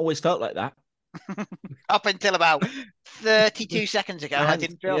haven't always felt like that. Up until about 32 seconds ago, I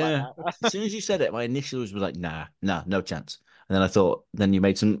didn't feel like that. As soon as you said it, my initials were like, nah, no chance. And then I thought, then you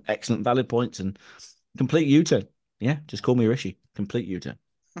made some excellent valid points and complete U-turn. Yeah, just call me Rishi. Complete U-turn.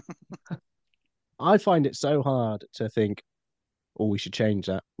 I find it so hard to think, we should change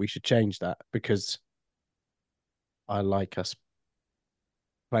that. We should change that because I like us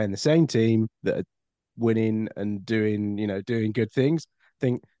playing the same team that are winning and doing good things. I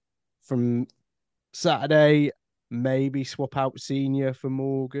think from Saturday, maybe swap out Senior for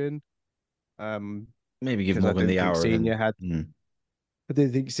Morgan. Maybe give Because I Morgan didn't the think hour and Senior then. had I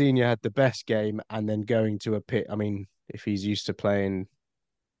didn't think Senior had the best game, and then going to a pit. I mean, if he's used to playing,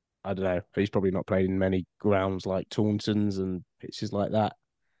 I don't know, he's probably not played in many grounds like Taunton's and pitches like that.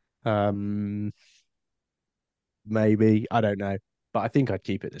 Um, Maybe I don't know, but I think I'd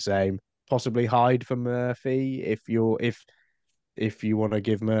keep it the same. Possibly hide for Murphy if you want to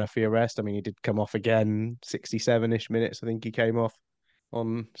give Murphy a rest. I mean, he did come off again, 67-ish minutes. I think he came off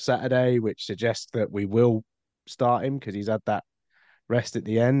on Saturday, which suggests that we will start him because he's had that rest at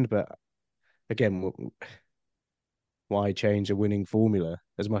the end. But again, why change a winning formula?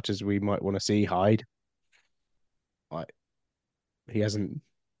 As much as we might want to see Hyde, like he hasn't.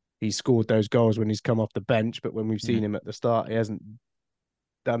 He's scored those goals when he's come off the bench, but when we've seen him at the start, he hasn't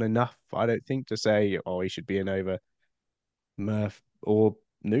done enough. I don't think to say, oh, he should be in over Murph or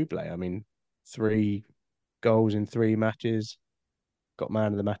Nuble. I mean, 3 goals in 3 matches. Got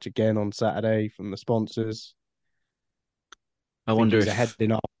man of the match again on Saturday from the sponsors. I I think wonder he's if ahead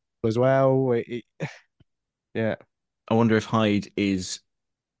in our as well. Yeah. I wonder if Hyde is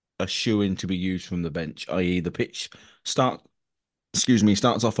a shoe-in to be used from the bench, i.e., the pitch starts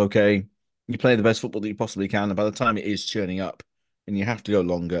off okay. You play the best football that you possibly can, and by the time it is churning up and you have to go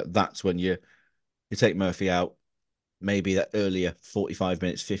longer, that's when you take Murphy out, maybe that earlier 45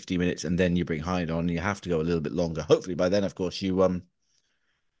 minutes, 50 minutes, and then you bring Hyde on. And you have to go a little bit longer. Hopefully by then, of course,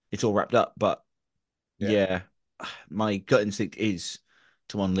 it's all wrapped up. But yeah, my gut instinct is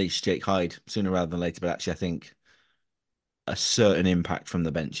to unleash Jake Hyde sooner rather than later. But actually, I think a certain impact from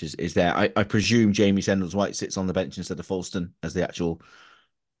the bench is there. I presume Jamie Sendles-White sits on the bench instead of Falston as the actual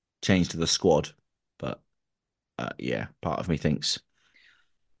change to the squad. But yeah, part of me thinks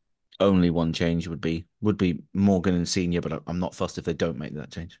only one change would be Morgan and Senior, but I'm not fussed if they don't make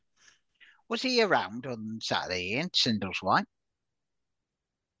that change. Was he around on Saturday, Ian Sindles-White?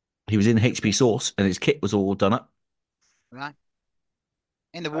 He was in HP Source and his kit was all done up. Right.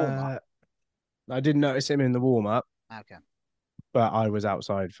 In the warm-up? I didn't notice him in the warm-up. Okay. But I was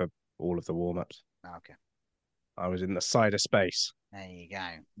outside for all of the warm-ups. Okay. I was in the side of space. There you go.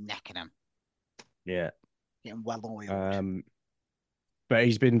 Necking him. Yeah. Getting well oiled. But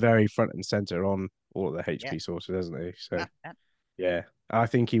he's been very front and center on all of the HP sources, hasn't he? So yeah. I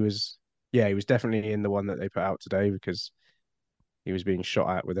think he was definitely in the one that they put out today because he was being shot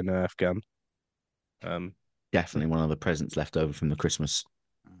at with a Nerf gun. Definitely one of the presents left over from the Christmas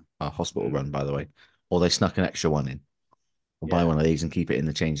hospital run, by the way. Or they snuck an extra one in. Or buy one of these and keep it in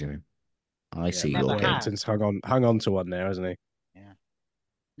the changing room. I see your game. Kenton's hung on to one there, hasn't he? Yeah.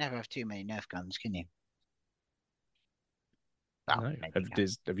 Never have too many Nerf guns, can you? Well, no.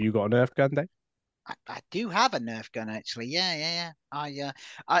 Have you got a Nerf gun, Dave? I do have a Nerf gun actually. Yeah.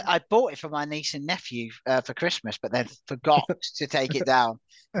 I bought it for my niece and nephew for Christmas, but then forgot to take it down.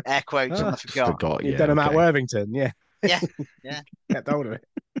 Air quotes on the forgot. You've done them at Worthington, yeah. Yeah. Kept hold of it.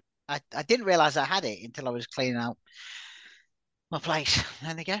 I didn't realise I had it until I was cleaning out my place.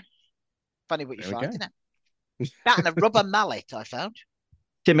 There you go. Funny what you find, isn't it? That and a rubber mallet I found.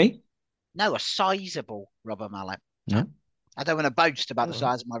 Timmy? No, a sizable rubber mallet. No. I don't want to boast about the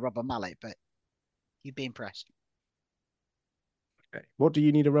size of my rubber mallet, but you'd be impressed. Okay. What do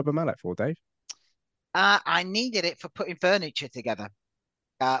you need a rubber mallet for, Dave? I needed it for putting furniture together,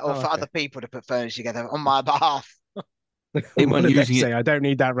 or for other people to put furniture together on my behalf. They weren't using it. I don't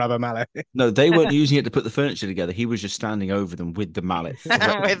need that rubber mallet. No, they weren't using it to put the furniture together. He was just standing over them with the mallet.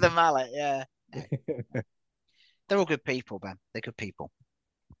 With the mallet, yeah. They're all good people, Ben. They're good people.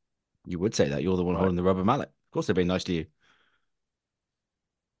 You would say that. You're the one holding the rubber mallet. Of course, they're being nice to you.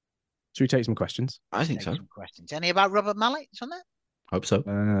 Should we take some questions? I think so. Some questions. Any about rubber mallets on that? Hope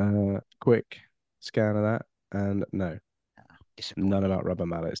so. Quick scan of that, and no, none about rubber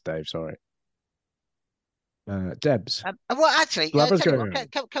mallets, Dave. Sorry. Debs. Well, actually,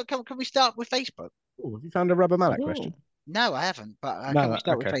 can we start with Facebook? Oh, have you found a rubber mallet question? No, I haven't. But can we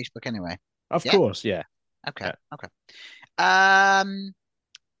start with Facebook anyway? Of course, yeah. Okay. Well,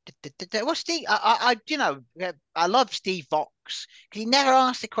 Steve, I love Steve Vox because he never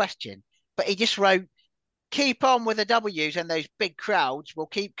asked a question, but he just wrote, "Keep on with the W's, and those big crowds will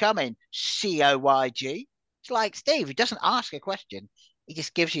keep coming." COYG. It's like Steve. He doesn't ask a question. He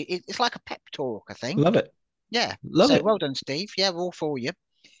just gives you. It's like a pep talk, I think. Love it. Yeah. Love it. Well done, Steve. Yeah, we're all for you.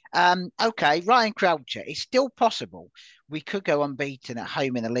 Okay, Ryan Croucher. It's still possible we could go unbeaten at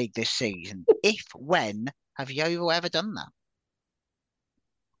home in the league this season. If, when have Yeovil ever done that?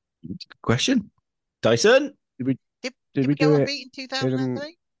 Good question. Dyson? Did we go unbeaten in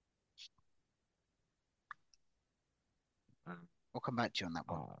 2003? We'll come back to you on that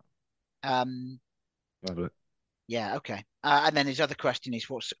one. Love it. Yeah, okay. And then his other question is,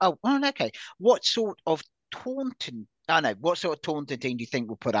 okay. What sort of Taunton? I know. What sort of Taunton team do you think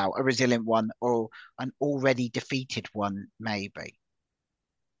will put out a resilient one or an already defeated one? Maybe.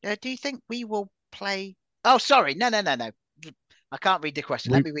 Do you think we will play? Oh, sorry. No. I can't read the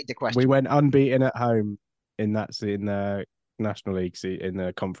question. Let me read the question. We went unbeaten at home in the National League in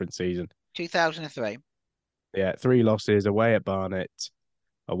the conference season. 2003. Yeah, 3 losses away at Barnet,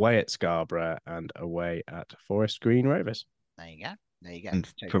 away at Scarborough, and away at Forest Green Rovers. There you go. And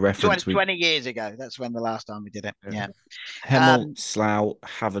for reference, 20 years ago. That's when the last time we did it. Yeah. Hemel, Slough,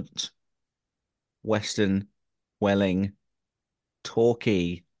 Havant, Western, Welling,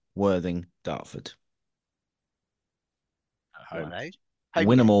 Torquay, Worthing, Dartford.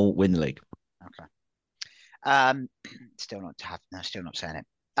 Win them all, win the league. Okay. Still not saying it.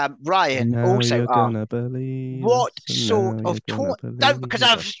 Ryan now also you're gonna believe what us, sort of don't, because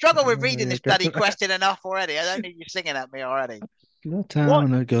I've struggled with reading this bloody question enough already. I don't need you singing at me already. What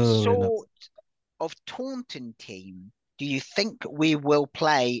sort of Taunton team do you think we will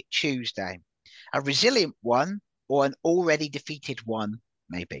play Tuesday? A resilient one or an already defeated one,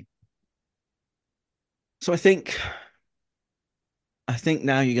 maybe? So I think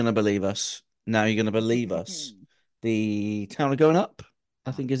now you're going to believe us. Now you're going to believe us. The Town are going up,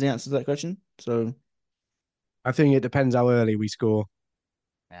 I think, is the answer to that question. So I think it depends how early we score.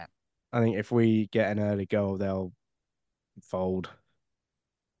 Yeah. I think if we get an early goal, they'll fold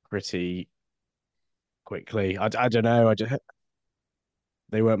pretty quickly. I don't know.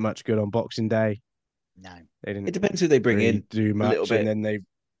 They weren't much good on Boxing Day. No. They didn't. It depends who they bring really in. do much, a little bit. And then they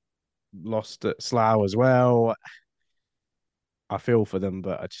lost at Slough as well. I feel for them,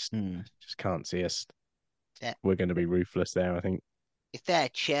 but I just can't see us. Yeah. We're going to be ruthless there, I think. If their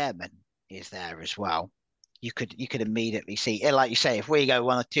chairman is there as well, you could immediately see, like you say, if we go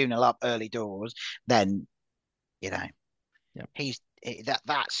 1 or 2-0 up early doors, then he's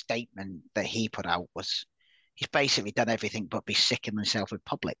that statement that he put out was, he's basically done everything but be sicking himself with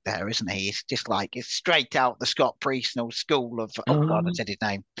public there, isn't he? It's just like, it's straight out the Scott Priestnall school of God, I said his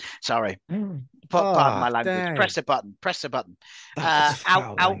name. Sorry. Pardon my language. Dang. Press a button.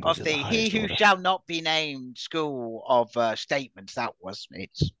 Out of the he who shall not be named school of statements.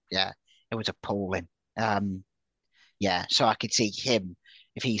 It was appalling. So I could see him,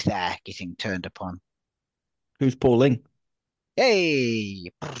 if he's there, getting turned upon. Who's Pauling?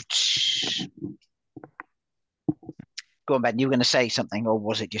 Hey. Go on, Ben. You were going to say something, or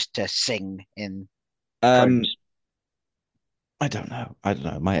was it just to sing in? I don't know.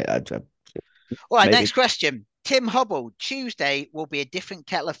 All right, next question. Tim Hubble, Tuesday will be a different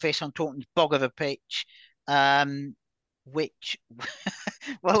kettle of fish on Taunton's bog of a pitch, which,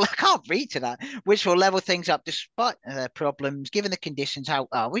 well, I can't read to that, which will level things up despite problems, given the conditions.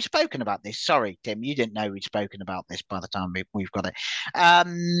 We've spoken about this. Sorry, Tim, you didn't know we'd spoken about this by the time we've got it.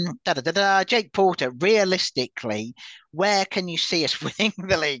 Jake Porter, realistically, where can you see us winning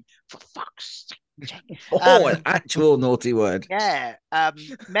the league? For fuck's sake. An actual naughty word. Yeah.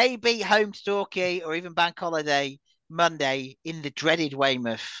 Maybe home to Torquay or even bank holiday Monday in the dreaded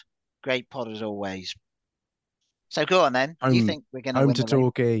Weymouth. Great pod as always. So go on then. Do you think we're going to win home to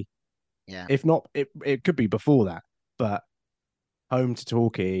Torquay? Yeah. If not, it could be before that, but home to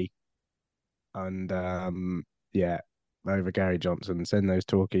Torquay and over Gary Johnson. Send those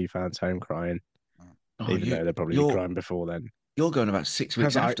Torquay fans home crying, even though they're probably crying before then. You're going about 6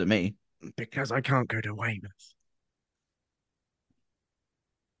 weeks after me. Because I can't go to Weymouth.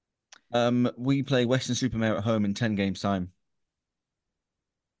 We play Weston-super-Mare at home in 10 games' time.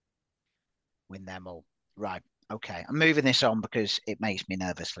 Win them all. Right. Okay. I'm moving this on because it makes me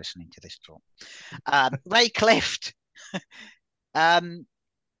nervous listening to this talk. Ray Clift.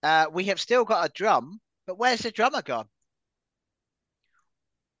 We have still got a drum, but where's the drummer gone?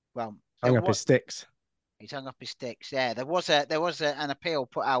 Well, hung up his sticks. He's hung up his sticks. Yeah, there was an appeal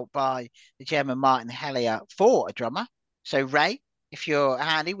put out by the chairman Martin Hellier for a drummer. So Ray, if you're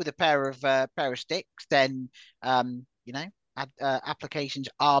handy with a pair of sticks, then applications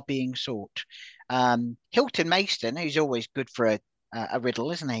are being sought. Hilton Mason, who's always good for a riddle,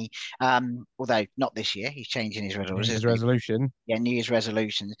 isn't he? Although not this year, he's changing his riddles. New Year's resolution. Yeah, New Year's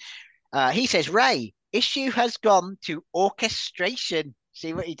resolutions. He says, Ray, issue has gone to orchestration.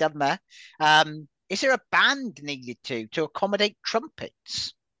 See what he done there? Is there a band needed to accommodate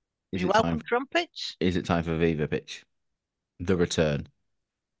trumpets? Would you welcome trumpets? Is it time for Viva Pitch? The return.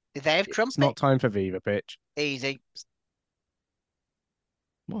 Did they have trumpets? It's not time for Viva Pitch. Easy.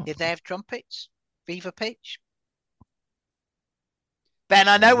 What? Did they have trumpets? Viva Pitch? Ben,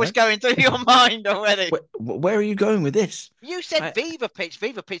 I know what's going through your mind already. Where are you going with this? You said Viva Pitch.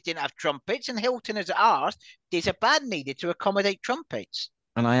 Viva Pitch didn't have trumpets, and Hilton has asked, is a band needed to accommodate trumpets?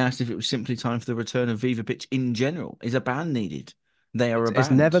 And I asked if it was simply time for the return of Viva Pitch in general. Is a band needed? They are a It's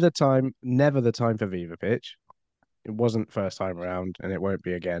band. never the time for Viva Pitch. It wasn't first time around, and it won't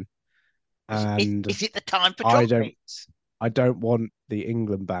be again. And is it the time for trumpets? I don't want the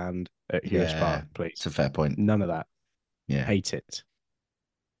England band at Hughes Park, please. It's a fair point. None of that. Yeah. Hate it.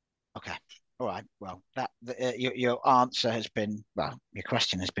 Okay. All right. Well, your answer has been, your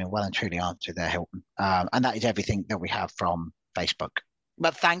question has been well and truly answered there, Hilton. And that is everything that we have from Facebook.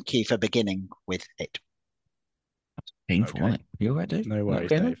 But thank you for beginning with it. Painful, wasn't it? You all right, Dave? No worries,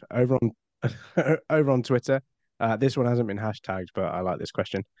 Dave. Over on Twitter, this one hasn't been hashtagged, but I like this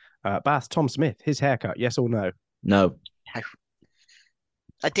question. Bath Tom Smith, his haircut, yes or no? No.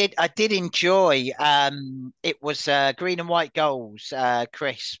 I did enjoy. It was green and white goals.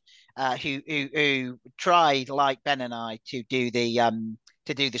 Chris, who tried like Ben and I to do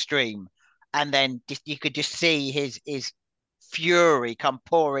the stream, and then you could just see his fury come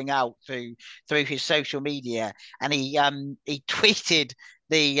pouring out through his social media, and he tweeted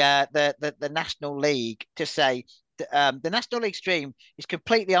the National League to say the National League stream is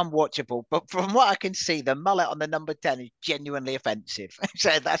completely unwatchable, but from what I can see, the mullet on the number 10 is genuinely offensive.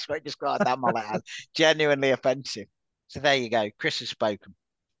 So that's what I described that mullet as, genuinely offensive. So there you go. Chris has spoken.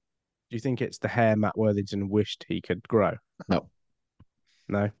 Do you think it's the hair Matt Worthington wished he could grow? No.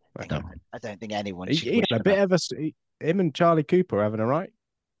 No? Okay. No. I don't think anyone he had a bit of him and Charlie Cooper were having a right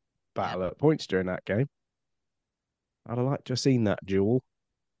battle at points during that game. I'd have liked to have seen that duel.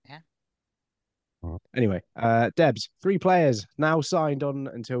 Yeah. Anyway, Debs, 3 players now signed on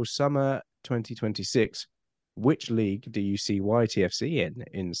until summer 2026. Which league do you see YTFC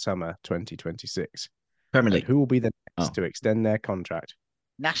in summer 2026? Premier League. And who will be the next to extend their contract?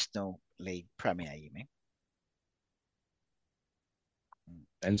 National League Premier, you mean?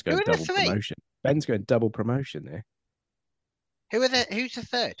 Ben's going double promotion. Ben's going double promotion there. Who's the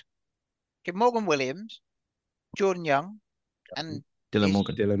third? Okay, Morgan Williams, Jordan Young, and Dylan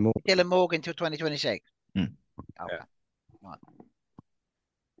Morgan. Dylan Morgan till 2026. Okay. Yeah. Right.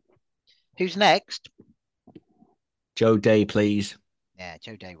 Who's next? Joe Day, please. Yeah,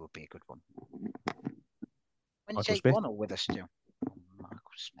 Joe Day would be a good one. When Michael Jake Smith? Wonnell with us still. Michael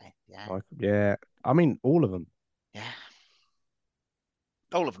Smith, yeah. Yeah. I mean, all of them. Yeah.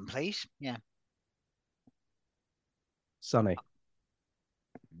 All of them, please. Yeah. Sonny.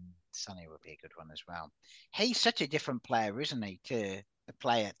 Sonny would be a good one as well. He's such a different player, isn't he, to the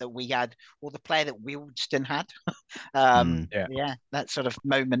player that we had, or the player that Wildston had. Yeah, that sort of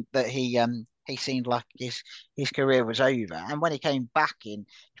moment that he seemed like his career was over. And when he came back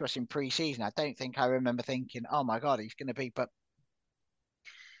to us in pre-season, I don't think I remember thinking, oh my God, he's going to be, but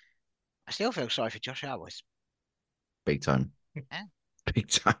I still feel sorry for Josh Alwards. Big time. Yeah. Big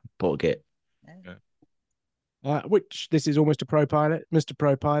time. Poor git. Yeah. Which this is almost a pro pilot, Mr.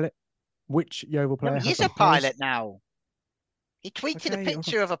 Pro Pilot. Which Yeovil player? He is a pilot now. He tweeted a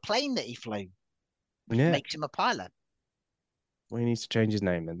picture of a plane that he flew, which makes him a pilot. Well, he needs to change his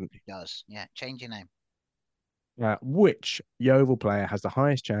name, then. He does. Yeah, change your name. Which Yeovil player has the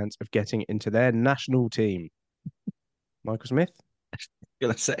highest chance of getting into their national team? Michael Smith?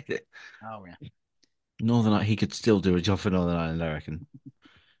 Gonna say it. Oh yeah. Northern Ireland, he could still do a job for Northern Ireland, I reckon.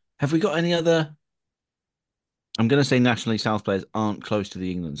 Have we got any other? I'm going to say National League South players aren't close to the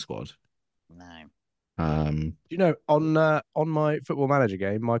England squad. No. You know, on my Football Manager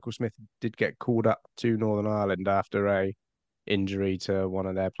game, Michael Smith did get called up to Northern Ireland after a injury to one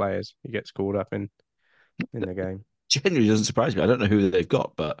of their players. He gets called up in the game. Genuinely doesn't surprise me. I don't know who they've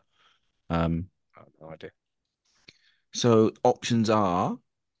got, but I have no idea. So options are,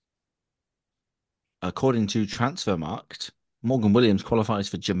 according to Transfermarkt, Morgan Williams qualifies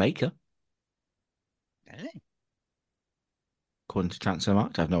for Jamaica. Really? According to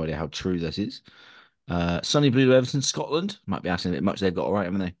Transfermarkt, I have no idea how true this is. Sonny Blue Everton, Scotland. Might be asking a bit much. They've got all right,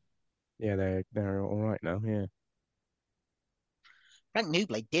 haven't they? Yeah, they're all right now. Yeah. Frank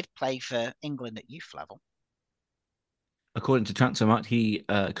Newblade did play for England at youth level. According to Transfermarkt, he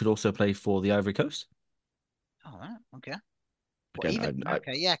could also play for the Ivory Coast. Oh, right. Okay. Again,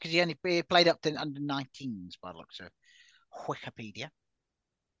 okay, yeah, because he played up to under 19s by the looks of Wikipedia.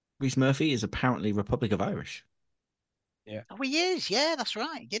 Rhys Murphy is apparently Republic of Irish. Yeah. Oh, he is. Yeah, that's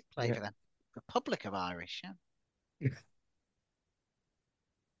right. He did play for the Republic of Irish. Yeah.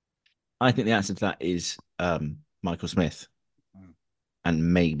 I think the answer to that is Michael Smith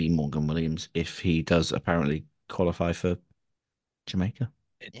and maybe Morgan Williams if he does apparently qualify for Jamaica.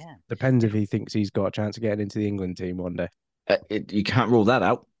 Yeah. Depends if he thinks he's got a chance of getting into the England team one day. You can't rule that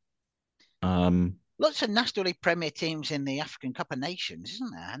out. Lots of National League Premier teams in the African Cup of Nations,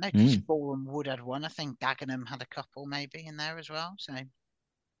 isn't there? I noticed Boreham Wood had one. I think Dagenham had a couple maybe in there as well. So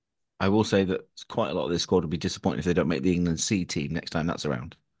I will say that quite a lot of this squad will be disappointed if they don't make the England C team next time that's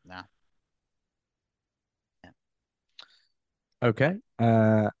around. no. Yeah. Okay.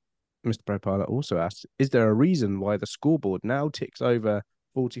 Mr. Profiler also asks, is there a reason why the scoreboard now ticks over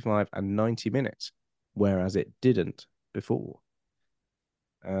 45 and 90 minutes, whereas it didn't before?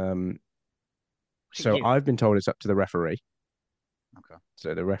 So I've been told it's up to the referee. Okay.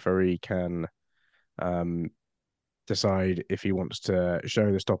 So the referee can decide if he wants to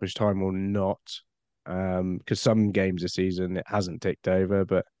show the stoppage time or not. Because some games this season it hasn't ticked over,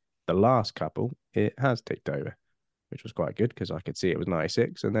 but the last couple it has ticked over, which was quite good because I could see it was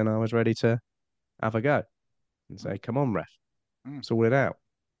 96, and then I was ready to have a go and say, "Come on, ref, sort it out."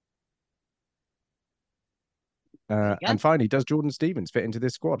 And finally, does Jordan Stevens fit into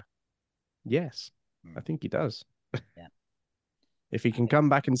this squad? Yes, I think he does. Yeah. If he can come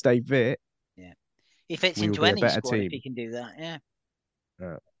back and stay fit, yeah, he fits we will into be a any better squad team. if he can do that.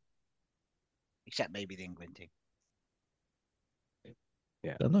 Yeah, except maybe the England team.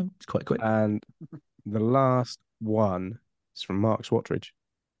 Yeah, I don't know. It's quite quick. And the last one is from Mark Swatridge.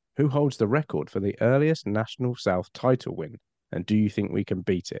 Who holds the record for the earliest National South title win? And do you think we can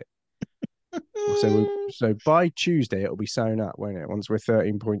beat it? So by Tuesday, it'll be sewn up, won't it? Once we're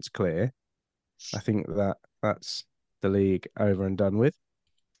 13 points clear, I think that's the league over and done with.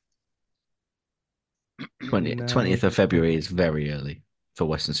 20th of February is very early for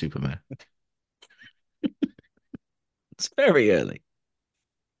Western Supermare. It's very early.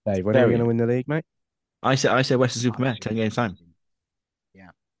 Dave, when are you going to win the league, mate? I say Western Supermare, 10 games time. Yeah.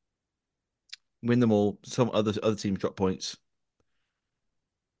 Win them all. Some other teams drop points.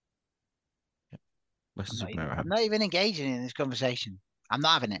 Yeah. I'm not even engaging in this conversation. I'm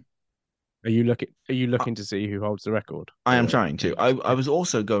not having it. Are you looking to see who holds the record? I am trying to. I was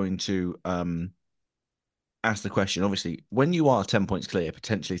also going to ask the question, obviously, when you are 10 points clear,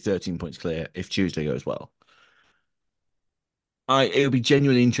 potentially 13 points clear, if Tuesday goes well, it would be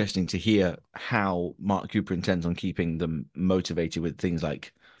genuinely interesting to hear how Mark Cooper intends on keeping them motivated with things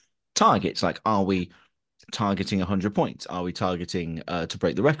like targets. Like, are we targeting 100 points? Are we targeting to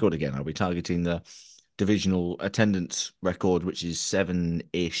break the record again? Are we targeting the divisional attendance record, which is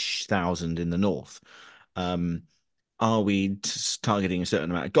 7-ish thousand in the north? Are we targeting a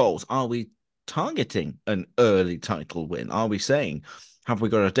certain amount of goals? Are we targeting an early title win? Are we saying, have we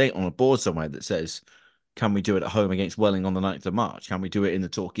got a date on a board somewhere that says, can we do it at home against Welling on the 9th of March? Can we do it in the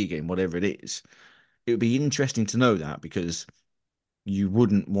Torquay game, whatever it is? It would be interesting to know that, because you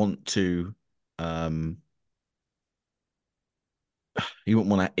wouldn't want to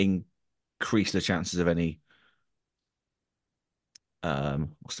increase the chances of any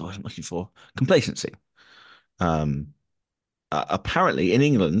what's the word I'm looking for? Complacency. Apparently in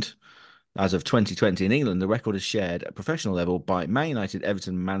England, as of 2020, in England, the record is shared at professional level by Man United,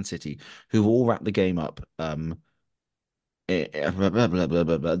 Everton, and Man City, who all wrapped the game up. The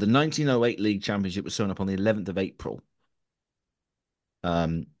 1908 League Championship was sewn up on the 11th of April.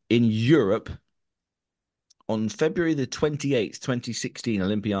 In Europe, on February the 28th, 2016,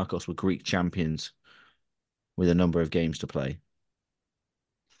 Olympiacos were Greek champions with a number of games to play.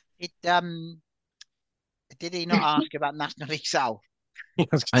 Did he not ask about National League South?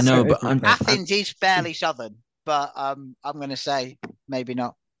 I know, but Athens is fairly southern, but I'm going to say maybe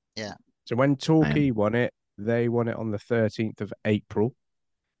not. Yeah. So when Torquay won it, they won it on the 13th of April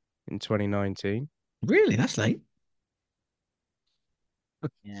in 2019. Really? That's late.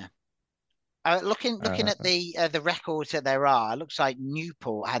 Yeah. Looking at the records that there are, it looks like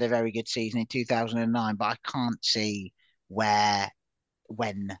Newport had a very good season in 2009, but I can't see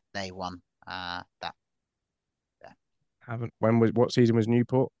when they won that. Yeah. What season was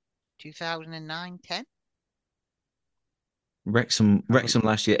Newport? 2009-10. Wrexham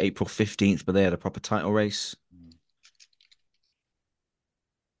last year, April 15th, but they had a proper title race.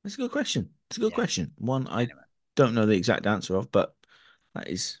 That's a good question. It's a good question. One I don't know the exact answer of, but that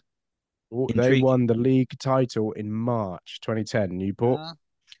is intriguing. They won the league title in March 2010, Newport.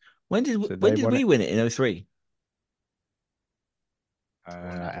 When did we win it in 03?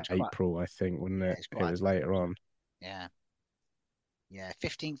 April, I think, wasn't it? It was later on. Yeah. Yeah,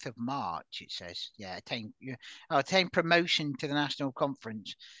 15th of March, it says. Yeah, attained promotion to the National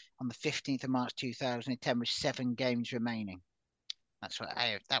Conference on the 15th of March 2010 with 7 games remaining. That's what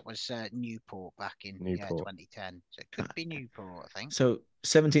that was Newport back in 2010. So it could be Newport, I think. So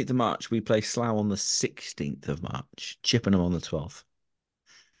 17th of March, we play Slough on the 16th of March, Chippenham on the 12th.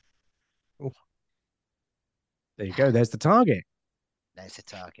 There you go. There's the target. There's the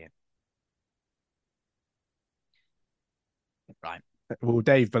target. Right. Will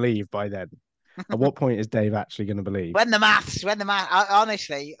Dave believe by then? At what point is Dave actually going to believe? When the maths.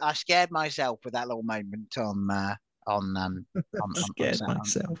 Honestly, I scared myself with that little moment on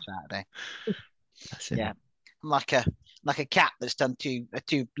Saturday. Yeah, I'm like a cat that's done too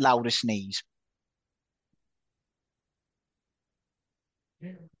loud a sneeze. I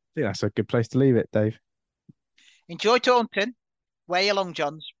think that's a good place to leave it, Dave. Enjoy Taunton. Wear your long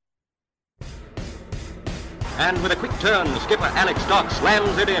johns. And with a quick turn, skipper Alex Dock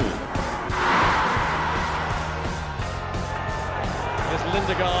slams it in. There's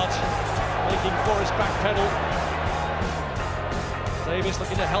Lindegaard making Forrest backpedal. Davis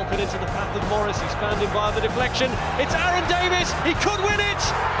looking to help it into the path of Morris. He's found him via the deflection. It's Aaron Davis. He could win it.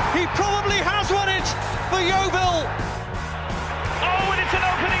 He probably has won it for Yeovil. Oh, and it's an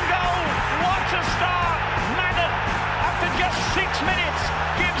opening goal. What a start. Madden, after just 6 minutes,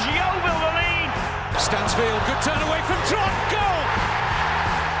 gives Yeovil the lead. Stansfield, good turn away from Trot, goal!